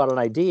talking about an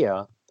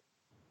idea,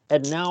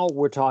 and now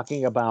we're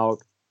talking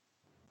about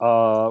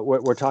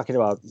we're talking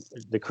about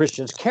the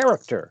Christian's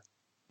character.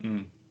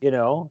 You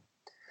know,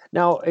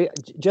 Now,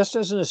 just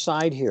as an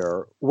aside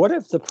here, what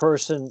if the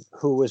person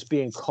who was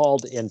being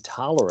called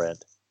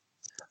intolerant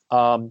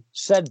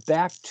said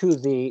back to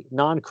the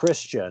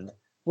non-Christian,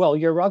 "Well,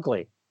 you're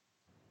ugly"?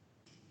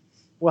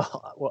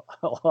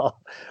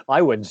 Well,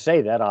 I wouldn't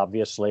say that,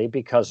 obviously,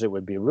 because it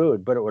would be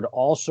rude, but it would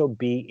also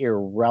be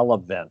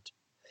irrelevant.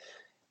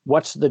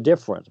 What's the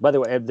difference? By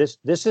the way,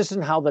 this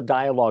isn't how the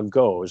dialogue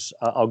goes.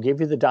 I'll give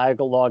you the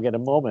dialogue in a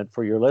moment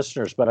for your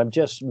listeners, but I'm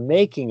just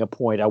making a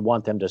point I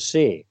want them to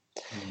see.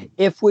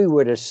 If we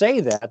were to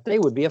say that, they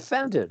would be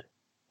offended.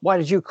 Why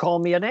did you call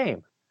me a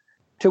name?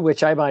 To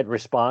which I might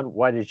respond,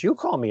 why did you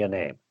call me a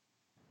name?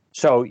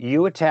 So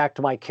you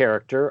attacked my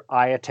character,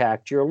 I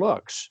attacked your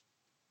looks.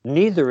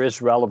 Neither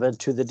is relevant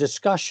to the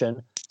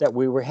discussion that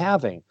we were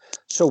having.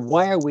 So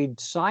why are we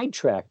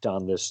sidetracked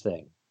on this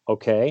thing?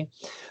 Okay.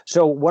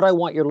 So what I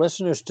want your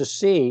listeners to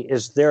see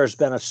is there's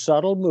been a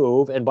subtle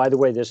move. And by the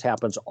way, this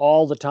happens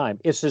all the time.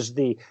 This is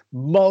the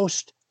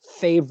most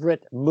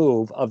favorite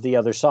move of the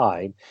other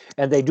side.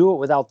 And they do it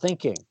without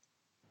thinking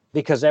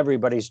because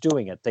everybody's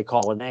doing it. They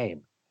call a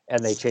name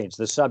and they change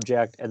the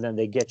subject and then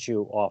they get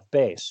you off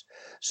base.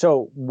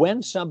 So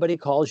when somebody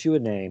calls you a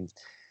name,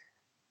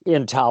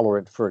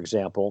 intolerant, for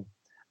example,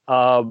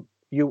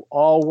 you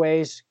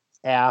always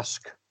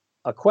ask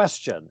a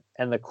question.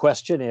 And the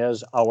question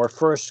is our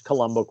first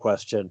Columbo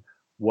question: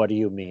 what do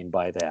you mean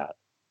by that?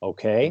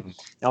 Okay.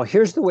 Now,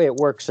 here's the way it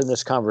works in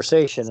this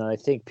conversation. And I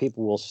think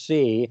people will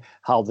see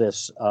how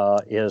this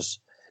is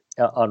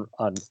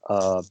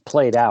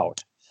played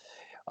out.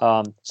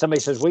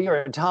 Somebody says, well,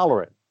 you're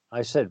intolerant.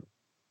 I said,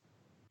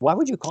 why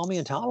would you call me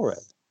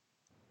intolerant?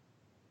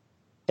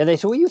 And they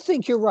say, well, you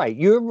think you're right.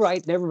 You're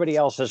right and everybody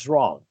else is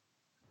wrong.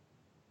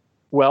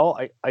 Well,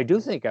 I do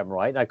think I'm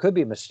right. I could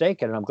be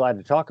mistaken, and I'm glad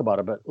to talk about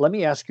it. But let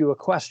me ask you a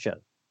question.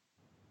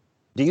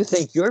 Do you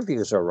think your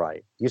views are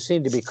right? You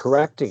seem to be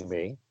correcting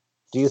me.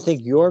 Do you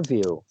think your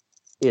view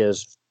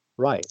is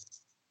right?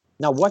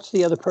 Now, what's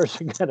the other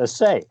person going to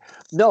say?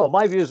 No,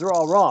 my views are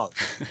all wrong.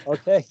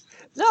 Okay.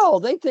 No,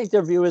 they think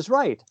their view is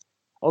right.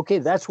 Okay,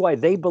 that's why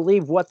they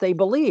believe what they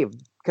believe,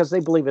 because they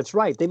believe it's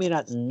right. They may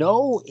not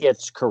know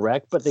it's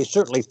correct, but they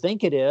certainly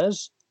think it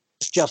is,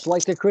 just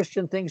like the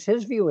Christian thinks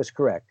his view is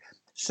correct.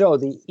 So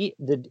the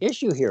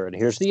issue here, and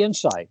here's the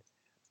insight,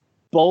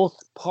 both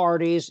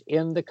parties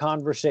in the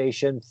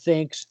conversation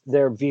thinks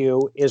their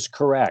view is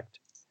correct,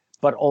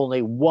 but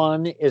only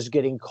one is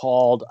getting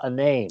called a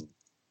name,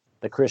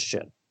 the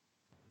Christian.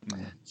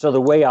 So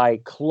the way I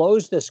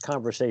close this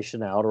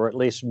conversation out, or at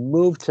least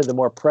move to the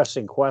more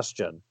pressing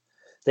question,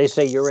 they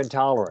say, you're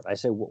intolerant. I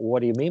say,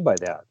 what do you mean by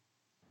that?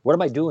 What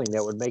am I doing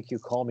that would make you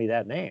call me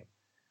that name?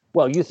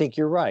 Well, you think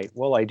you're right.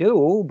 Well, I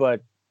do,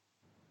 but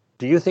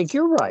do you think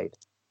you're right?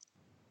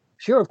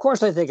 Sure, of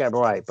course I think I'm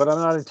right, but I'm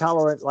not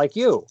intolerant like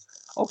you.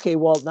 Okay,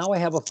 well, now I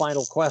have a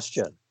final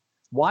question.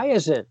 Why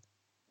is it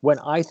when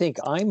I think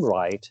I'm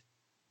right,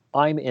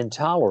 I'm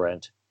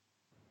intolerant,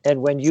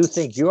 and when you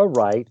think you're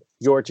right,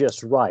 you're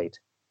just right?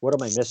 What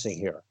am I missing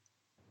here?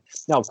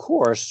 Now, of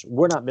course,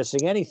 we're not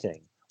missing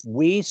anything.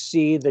 We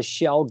see the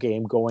shell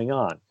game going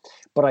on,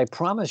 but I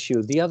promise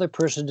you, the other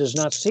person does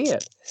not see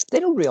it.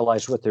 They don't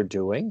realize what they're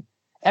doing.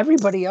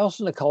 Everybody else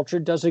in the culture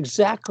does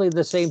exactly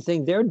the same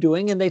thing they're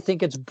doing, and they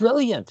think it's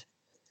brilliant.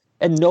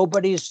 And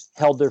nobody's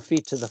held their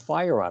feet to the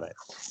fire on it.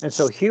 And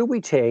so here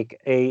we take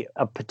a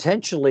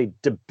potentially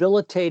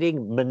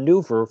debilitating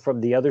maneuver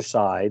from the other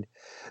side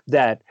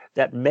that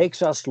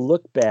makes us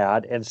look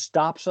bad and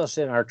stops us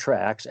in our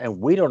tracks, and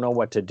we don't know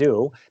what to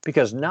do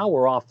because now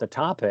we're off the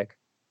topic.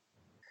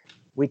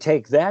 We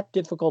take that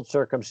difficult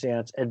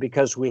circumstance, and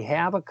because we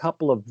have a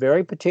couple of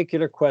very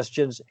particular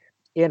questions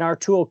in our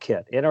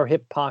toolkit, in our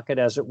hip pocket,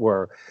 as it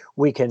were,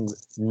 we can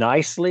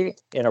nicely,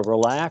 in a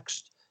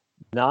relaxed,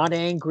 not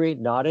angry,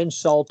 not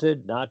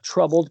insulted, not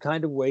troubled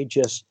kind of way,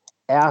 just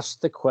ask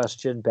the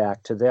question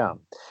back to them.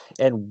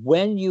 And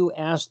when you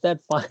ask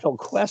that final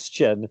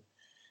question,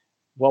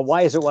 well,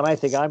 why is it when I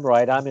think I'm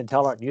right, I'm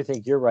intolerant, and you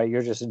think you're right,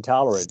 you're just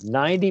intolerant?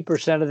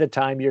 90% of the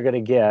time you're going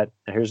to get,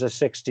 here's a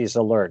 60s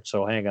alert,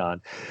 so hang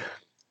on,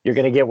 you're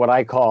going to get what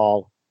I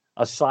call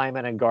a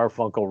Simon and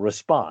Garfunkel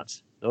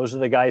response. Those are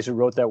the guys who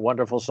wrote that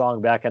wonderful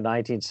song back in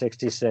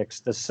 1966,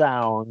 The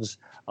Sounds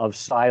of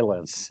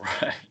Silence.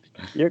 Right.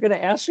 You're going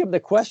to ask them the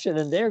question,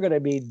 and they're going to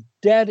be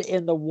dead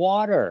in the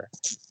water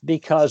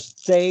because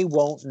they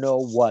won't know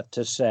what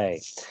to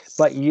say.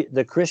 But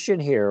the Christian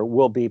here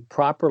will be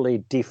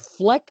properly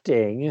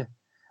deflecting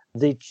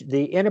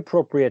the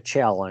inappropriate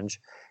challenge,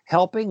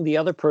 helping the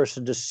other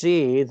person to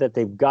see that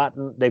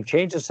they've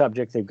changed the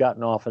subject, they've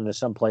gotten off into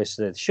some place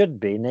that it shouldn't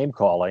be, name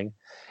calling,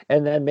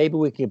 and then maybe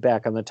we can get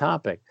back on the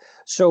topic.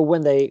 So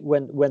when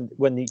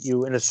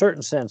you, in a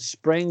certain sense,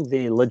 spring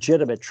the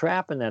legitimate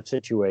trap in that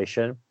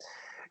situation,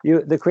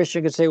 the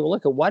Christian could say, well,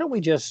 look, why don't we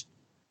just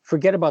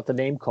forget about the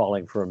name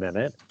calling for a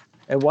minute,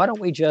 and why don't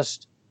we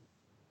just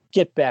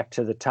get back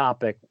to the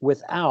topic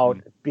without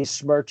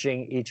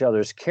besmirching each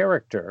other's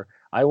character?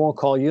 I won't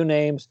call you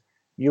names.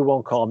 You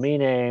won't call me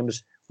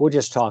names. We'll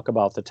just talk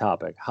about the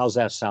topic. How's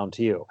that sound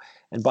to you?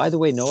 And by the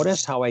way,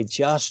 notice how I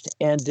just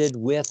ended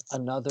with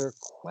another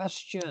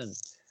question.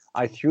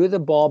 I threw the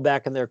ball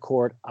back in their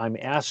court. I'm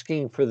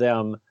asking for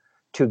them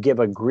to give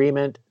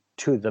agreement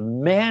to the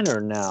manner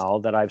now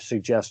that I've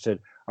suggested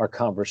our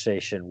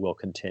conversation will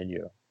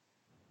continue.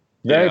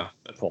 Very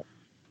powerful.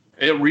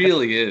 It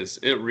really is.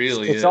 It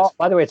really is. All,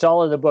 by the way, it's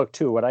all in the book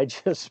too. What I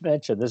just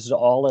mentioned, this is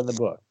all in the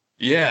book.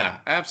 Yeah,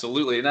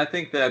 absolutely. And I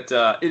think that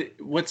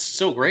what's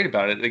so great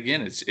about it,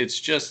 again,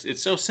 it's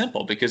so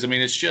simple because, I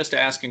mean, it's just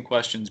asking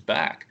questions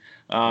back.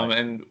 Right.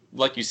 And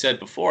like you said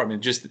before, I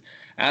mean, just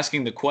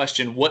asking the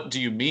question, what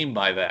do you mean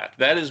by that?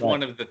 That is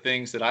one of the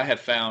things that I have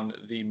found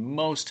the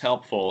most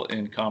helpful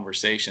in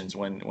conversations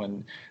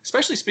when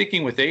especially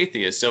speaking with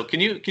atheists. So can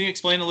you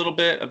explain a little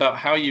bit about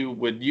how you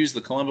would use the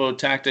Columbo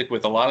tactic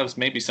with a lot of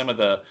maybe some of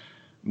the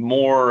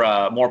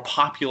more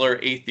popular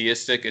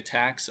atheistic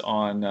attacks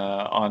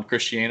on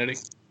Christianity?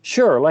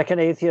 Sure, like an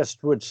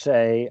atheist would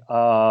say.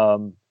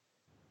 Now,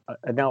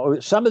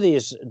 some of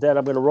these that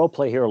I'm going to role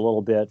play here a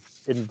little bit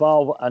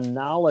involve a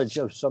knowledge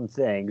of some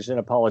things in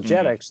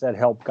apologetics that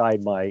help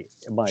guide my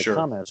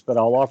comments. But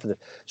I'll offer this.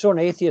 So an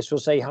atheist will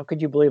say, "How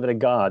could you believe in a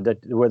God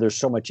where there's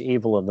so much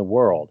evil in the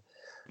world?"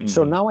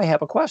 So now I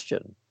have a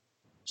question.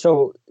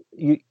 So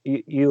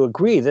you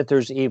agree that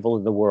there's evil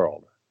in the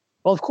world?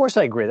 Well, of course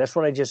I agree. That's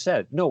what I just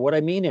said. No, what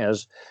I mean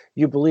is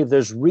you believe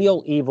there's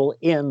real evil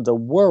in the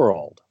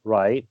world,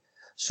 right?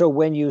 So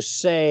when you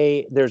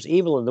say there's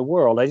evil in the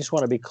world, I just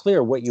want to be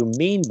clear what you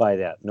mean by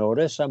that.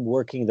 Notice I'm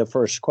working the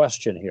first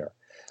question here.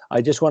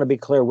 I just want to be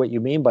clear what you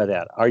mean by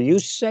that. Are you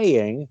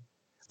saying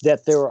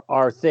that there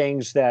are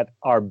things that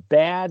are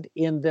bad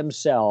in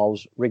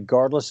themselves,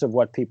 regardless of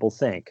what people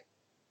think?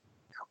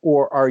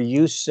 Or are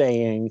you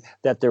saying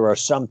that there are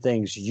some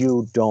things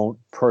you don't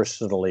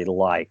personally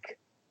like?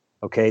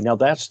 Okay, now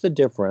that's the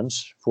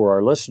difference for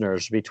our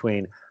listeners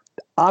between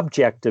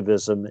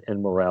objectivism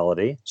and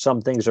morality.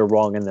 Some things are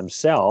wrong in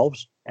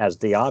themselves as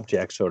the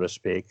object, so to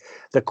speak.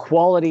 The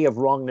quality of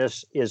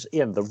wrongness is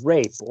in the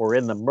rape or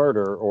in the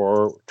murder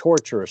or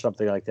torture or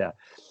something like that,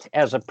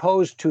 as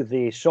opposed to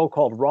the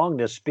so-called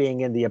wrongness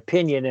being in the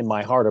opinion in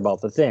my heart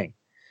about the thing,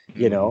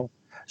 you know?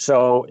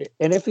 So,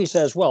 and if he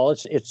says, well,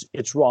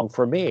 it's wrong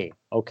for me,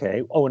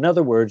 okay. Oh, in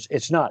other words,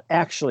 it's not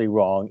actually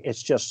wrong.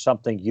 It's just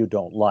something you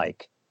don't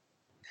like.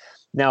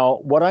 Now,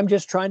 what I'm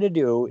just trying to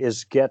do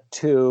is get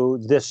to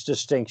this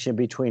distinction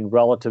between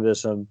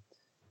relativism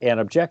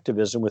and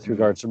objectivism with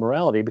regards to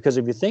morality, because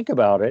if you think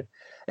about it,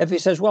 if he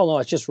says, well, no,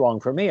 it's just wrong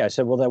for me, I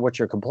said, well, then what's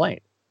your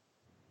complaint?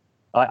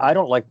 I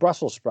don't like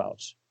Brussels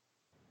sprouts.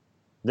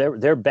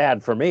 They're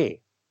bad for me.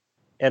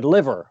 And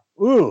liver,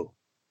 ooh,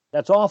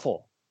 that's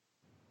awful.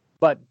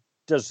 But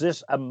does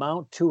this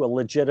amount to a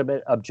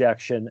legitimate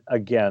objection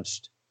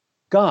against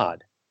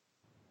God?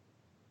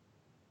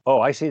 Oh,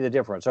 I see the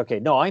difference. Okay.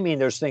 No, I mean,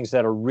 there's things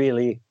that are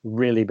really,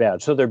 really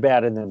bad. So they're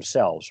bad in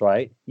themselves,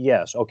 right?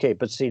 Yes. Okay.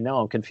 But see,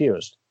 now I'm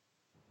confused.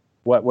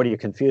 What are you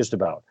confused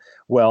about?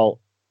 Well,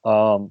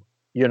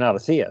 you're not a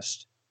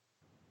theist.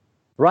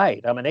 Right.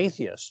 I'm an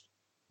atheist.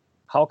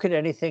 How could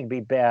anything be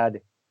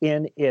bad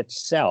in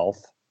itself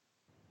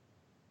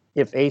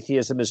if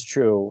atheism is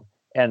true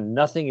and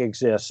nothing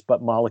exists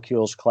but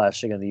molecules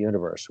clashing in the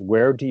universe?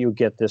 Where do you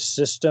get this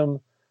system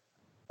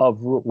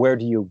of, where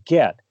do you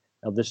get?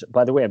 Now, this,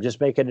 by the way, I'm just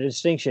making a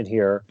distinction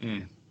here.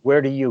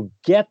 Where do you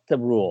get the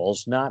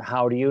rules, not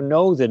how do you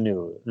know the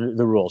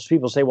rules?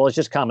 People say, well, it's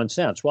just common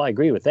sense. Well, I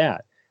agree with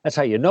that. That's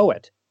how you know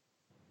it.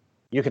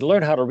 You can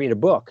learn how to read a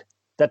book.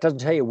 That doesn't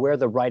tell you where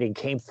the writing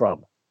came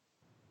from.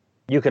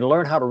 You can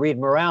learn how to read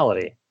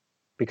morality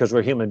because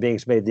we're human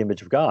beings made in the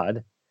image of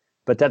God,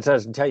 but that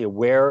doesn't tell you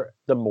where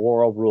the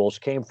moral rules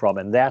came from.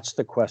 And that's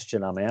the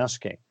question I'm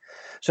asking.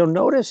 So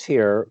notice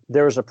here,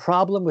 there is a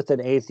problem with an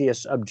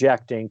atheist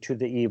objecting to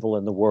the evil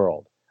in the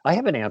world. I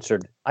haven't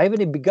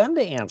even begun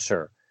to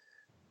answer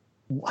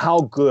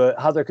how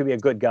there could be a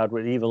good God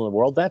with evil in the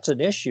world. That's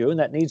an issue and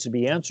that needs to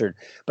be answered.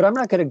 But I'm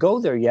not going to go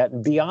there yet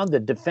and beyond the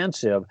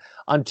defensive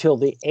until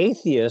the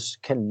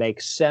atheist can make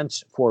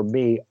sense for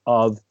me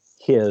of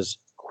his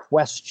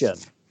question.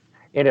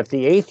 And if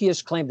the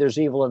atheists claim there's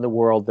evil in the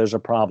world, there's a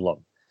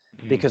problem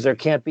because there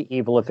can't be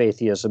evil if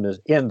atheism is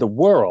in the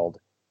world.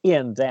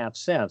 In that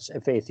sense,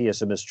 if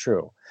atheism is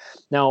true.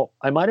 Now,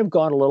 I might have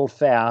gone a little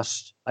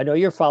fast. I know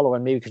you're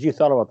following me because you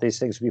thought about these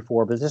things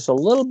before, but this is a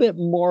little bit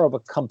more of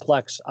a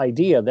complex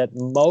idea that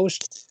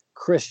most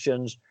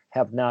Christians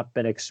have not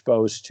been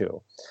exposed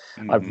to.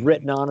 I've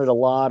written on it a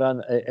lot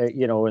and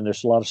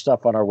there's a lot of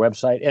stuff on our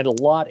website and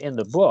a lot in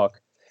the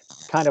book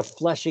kind of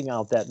fleshing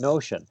out that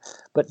notion.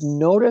 But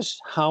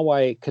notice how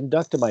I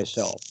conducted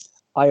myself.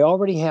 I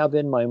already have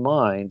in my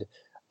mind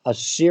a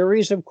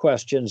series of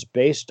questions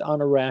based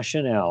on a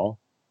rationale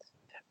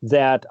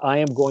that I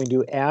am going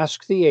to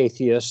ask the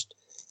atheist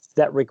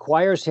that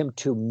requires him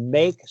to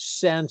make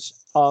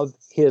sense of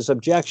his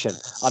objection.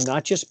 I'm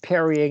not just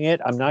parrying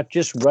it. I'm not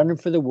just running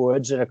for the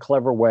woods in a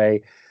clever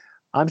way.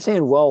 I'm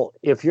saying, well,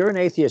 if you're an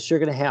atheist, you're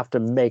going to have to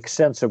make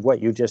sense of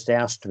what you just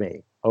asked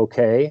me,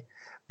 okay?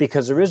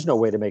 Because there is no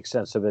way to make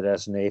sense of it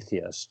as an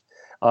atheist.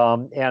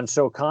 And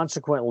so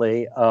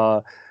consequently,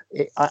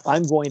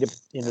 I'm going to,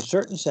 in a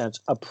certain sense,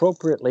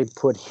 appropriately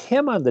put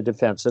him on the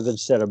defensive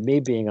instead of me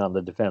being on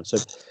the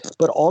defensive.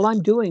 But all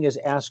I'm doing is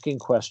asking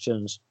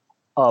questions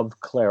of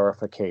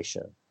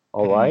clarification.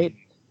 All right.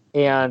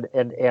 And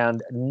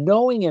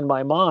knowing in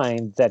my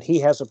mind that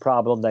he has a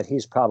problem that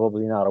he's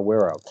probably not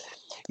aware of.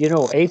 You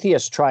know,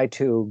 atheists try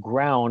to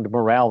ground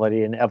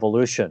morality in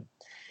evolution.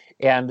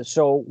 And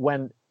so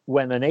when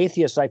an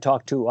atheist I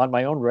talk to on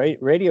my own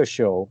radio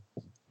show,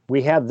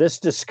 we have this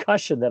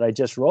discussion that I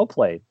just role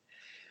played.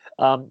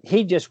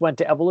 He just went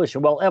to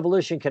evolution. Well,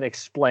 evolution can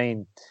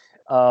explain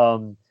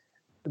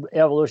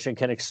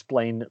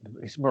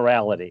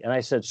morality. And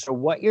I said, so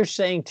what you're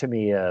saying to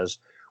me is,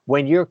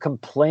 when you're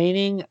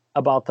complaining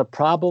about the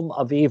problem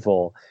of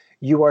evil,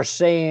 you are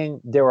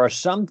saying there are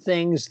some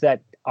things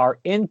that are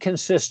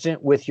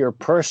inconsistent with your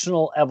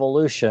personal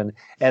evolution,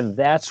 and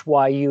that's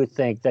why you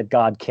think that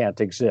God can't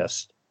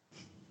exist.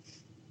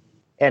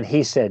 And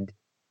he said,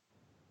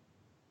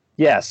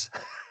 yes.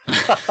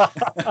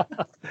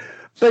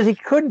 But he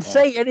couldn't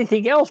say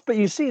anything else. But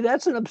you see,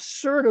 that's an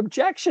absurd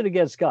objection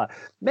against God.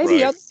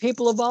 Maybe other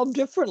people evolve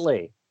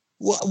differently.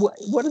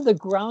 What are the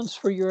grounds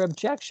for your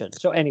objection?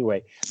 So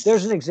anyway,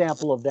 there's an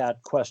example of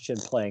that question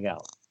playing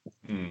out.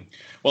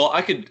 Well,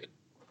 I could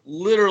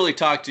literally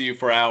talk to you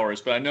for hours,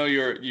 but I know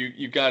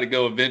you've got to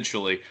go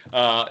eventually.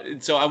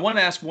 So I want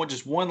to ask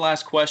just one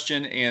last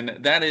question, and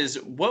that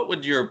is, what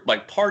would your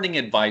parting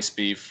advice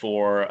be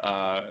for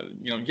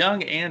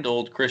young and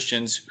old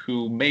Christians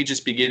who may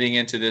just be getting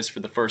into this for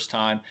the first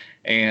time,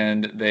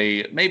 and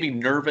they may be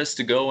nervous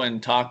to go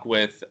and talk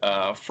with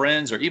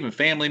friends or even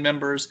family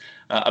members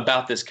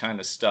about this kind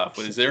of stuff?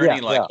 Is there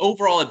any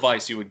overall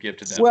advice you would give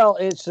to them? Well,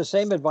 it's the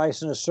same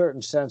advice in a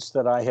certain sense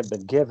that I have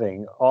been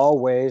giving.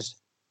 Always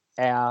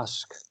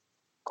ask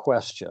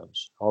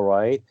questions. All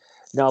right.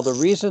 Now, the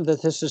reason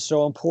that this is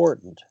so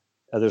important,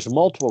 there's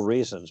multiple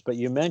reasons, but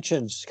you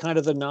mentioned kind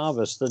of the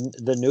novice,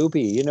 the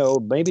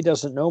newbie, maybe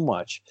doesn't know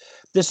much.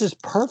 This is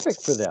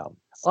perfect for them.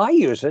 I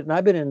use it, and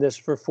I've been in this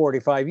for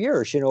 45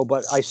 years,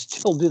 but I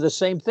still do the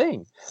same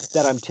thing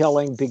that I'm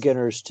telling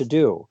beginners to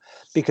do,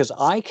 because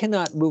I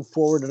cannot move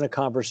forward in a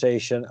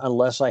conversation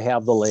unless I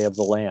have the lay of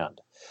the land.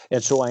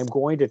 And so I'm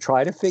going to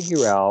try to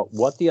figure out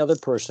what the other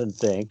person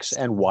thinks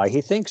and why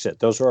he thinks it.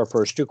 Those are our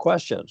first two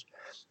questions.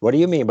 What do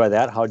you mean by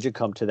that? How'd you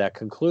come to that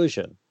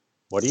conclusion?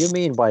 What do you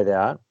mean by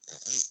that?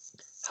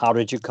 How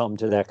did you come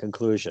to that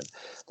conclusion?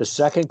 The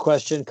second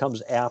question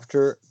comes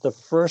after the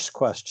first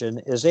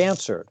question is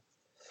answered.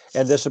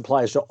 And this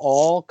applies to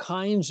all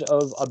kinds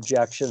of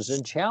objections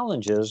and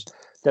challenges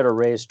that are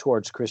raised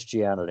towards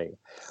Christianity.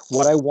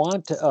 What I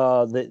want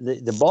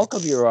the bulk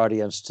of your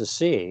audience to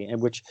see, and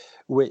which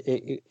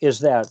is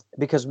that,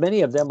 because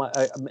many of them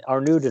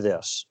are new to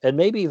this, and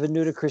maybe even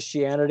new to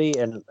Christianity,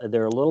 and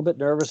they're a little bit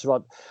nervous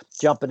about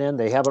jumping in.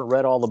 They haven't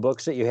read all the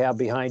books that you have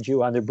behind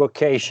you on their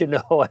bookcase, and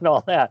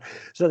all that,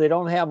 so they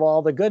don't have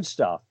all the good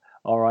stuff.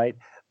 All right,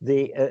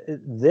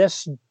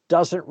 this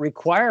doesn't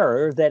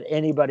require that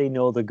anybody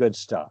know the good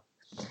stuff.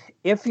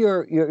 If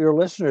your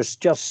listeners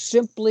just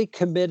simply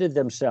committed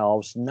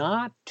themselves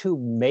not to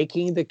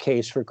making the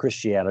case for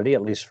Christianity,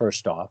 at least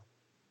first off,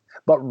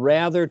 but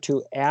rather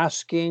to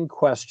asking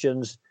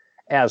questions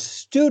as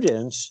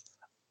students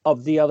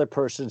of the other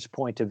person's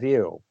point of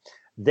view,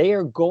 they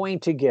are going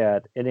to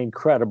get an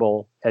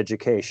incredible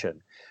education.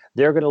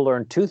 They're going to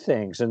learn two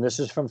things, and this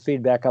is from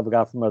feedback I've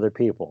got from other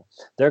people.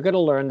 They're going to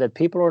learn that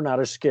people are not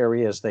as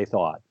scary as they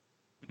thought.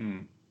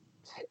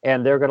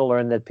 And they're going to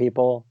learn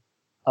that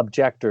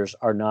objectors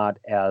are not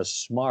as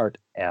smart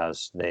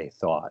as they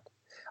thought.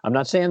 I'm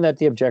not saying that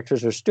the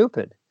objectors are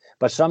stupid,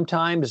 but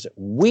sometimes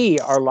we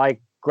are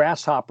like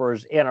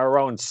grasshoppers in our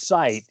own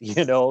sight.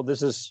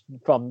 This is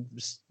from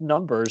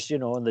Numbers,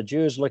 and the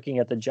Jews looking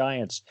at the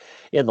giants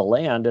in the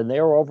land, and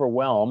they were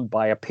overwhelmed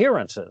by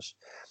appearances.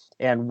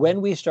 And when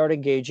we start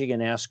engaging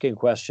and asking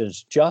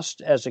questions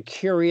just as a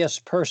curious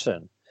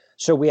person,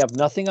 so we have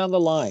nothing on the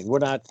line, we're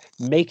not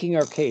making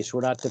our case,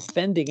 we're not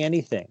defending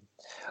anything,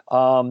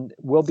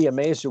 we'll be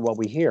amazed at what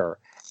we hear.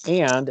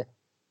 And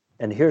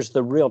here's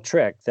the real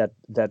trick that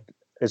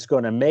is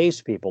going to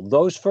amaze people.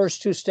 Those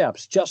first two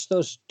steps, just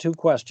those two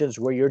questions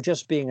where you're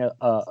just being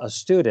a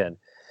student,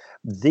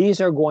 these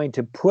are going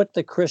to put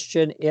the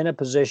Christian in a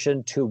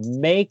position to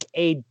make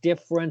a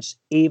difference,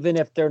 even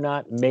if they're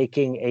not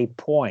making a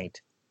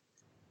point.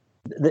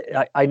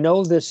 I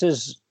know this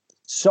is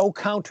so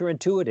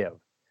counterintuitive,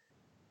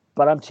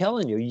 but I'm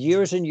telling you,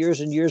 years and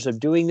years and years of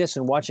doing this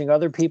and watching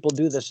other people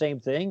do the same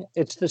thing,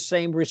 it's the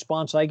same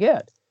response I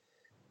get.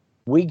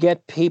 We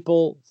get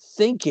people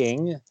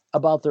thinking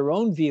about their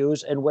own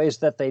views in ways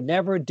that they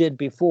never did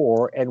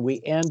before, and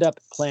we end up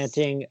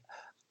putting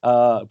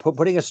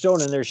a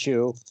stone in their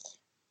shoe,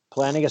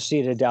 planting a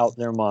seed of doubt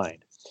in their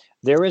mind.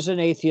 There is an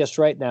atheist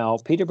right now,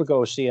 Peter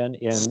Boghossian,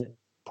 in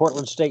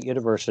Portland State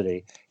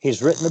University.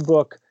 He's written a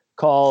book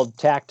called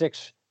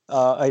Tactics.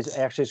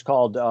 It's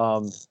called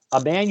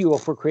A Manual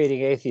for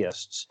Creating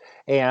Atheists.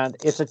 And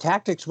it's a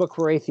tactics book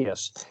for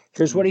atheists.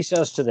 Here's what he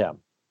says to them.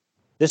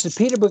 This is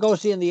Peter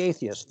Boghossian, the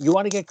atheist. You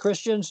want to get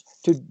Christians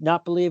to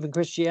not believe in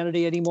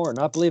Christianity anymore,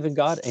 not believe in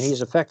God, and he's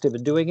effective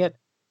in doing it.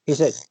 He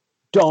said,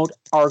 don't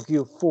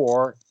argue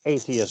for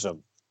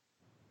atheism.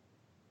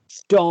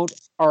 Don't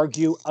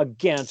argue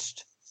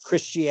against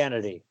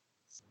Christianity.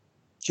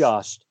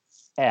 Just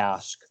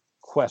ask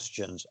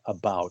questions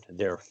about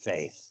their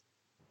faith.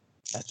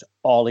 That's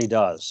all he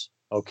does,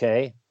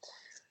 okay?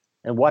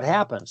 And what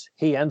happens?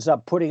 He ends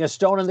up putting a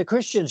stone in the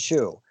Christian's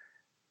shoe.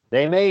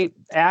 They may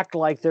act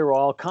like they're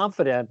all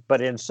confident, but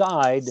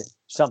inside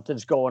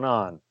something's going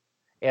on.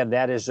 And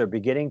that is they're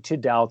beginning to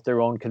doubt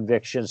their own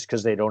convictions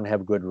because they don't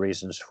have good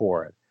reasons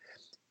for it.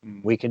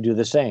 We can do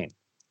the same.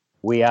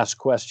 We ask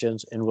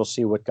questions and we'll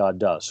see what God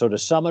does. So to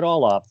sum it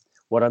all up,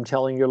 what I'm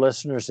telling your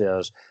listeners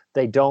is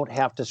they don't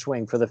have to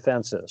swing for the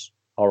fences,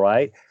 all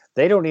right?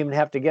 They don't even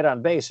have to get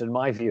on base, in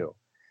my view.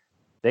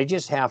 They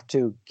just have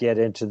to get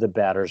into the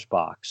batter's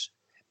box.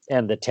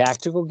 And the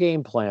tactical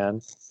game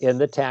plan in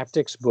the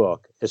tactics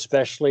book,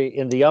 especially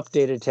in the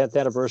updated 10th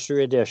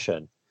anniversary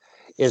edition,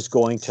 is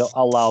going to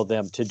allow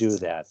them to do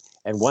that.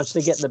 And once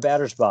they get in the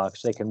batter's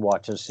box, they can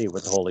watch and see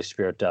what the Holy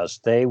Spirit does.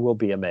 They will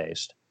be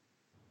amazed.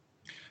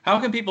 How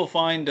can people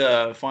find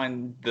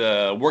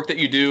the work that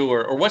you do,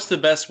 or what's the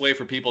best way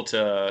for people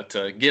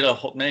to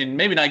get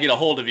maybe not get a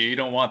hold of you? You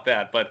don't want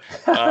that, but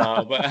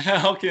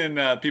how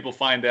can people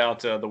find out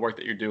the work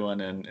that you're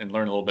doing and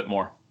learn a little bit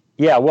more?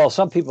 Yeah, well,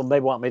 some people may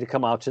want me to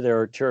come out to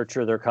their church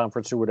or their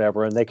conference or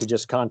whatever, and they could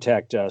just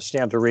contact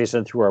Stand to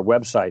Reason through our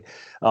website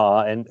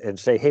and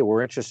say, hey,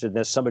 we're interested in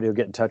this. Somebody will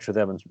get in touch with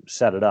them and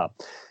set it up.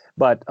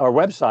 But our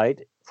website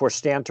for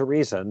Stand to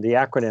Reason, the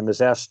acronym is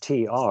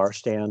STR,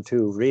 Stand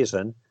to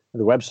Reason.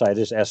 The website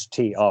is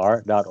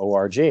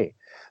str.org.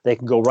 They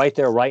can go right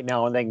there right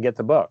now and they can get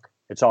the book.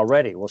 It's all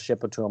ready. We'll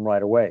ship it to them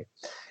right away.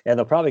 And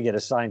they'll probably get a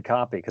signed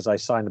copy because I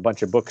signed a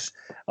bunch of books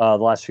the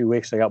last few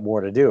weeks. I got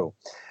more to do.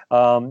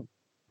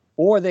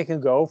 Or they can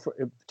go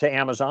to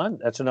Amazon.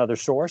 That's another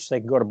source. They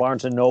can go to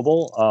Barnes &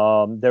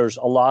 Noble. There's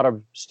a lot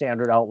of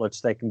standard outlets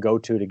they can go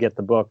to get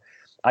the book.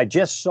 I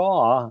just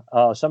saw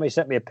somebody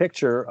sent me a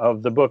picture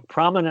of the book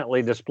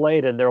prominently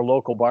displayed in their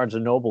local Barnes &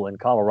 Noble in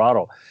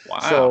Colorado. Wow.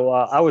 So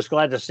I was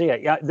glad to see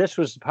it. Yeah, this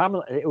was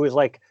it was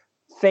like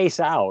face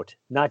out,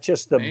 not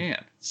just the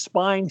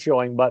spine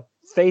showing, but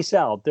face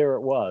out. There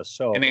it was.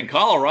 So and in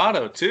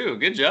Colorado too.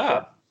 Good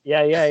job.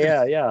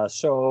 Yeah.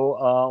 So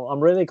I'm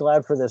really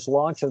glad for this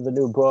launch of the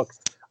new book.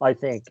 I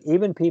think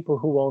even people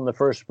who own the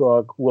first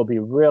book will be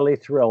really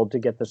thrilled to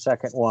get the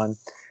second one.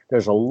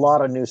 There's a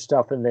lot of new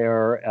stuff in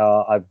there.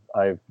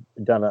 I've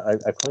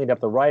cleaned up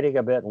the writing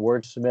a bit and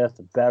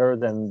wordsmith better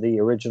than the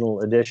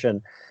original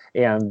edition,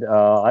 and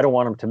I don't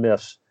want them to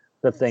miss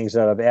the things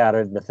that I've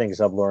added and the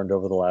things I've learned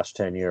over the last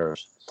 10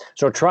 years.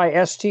 So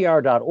try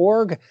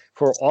str.org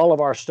for all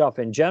of our stuff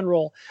in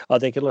general.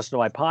 They can listen to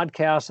my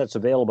podcast that's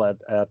available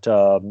at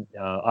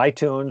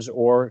iTunes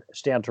or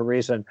Stand to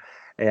Reason.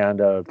 And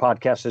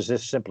podcast is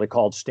just simply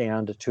called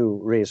Stand to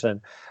Reason.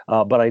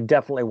 But I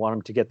definitely want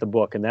them to get the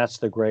book, and that's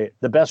the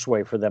best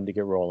way for them to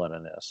get rolling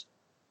in this.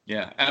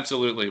 Yeah,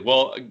 absolutely.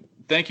 Well,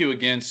 thank you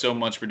again so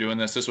much for doing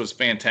this. This was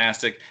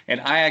fantastic. And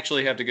I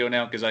actually have to go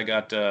now because I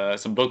got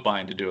some book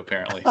buying to do,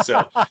 apparently.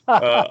 So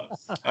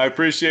I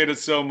appreciate it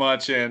so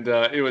much. And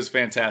it was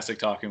fantastic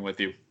talking with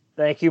you.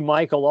 Thank you,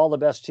 Michael. All the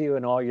best to you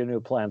and all your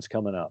new plans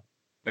coming up.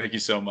 Thank you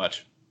so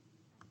much.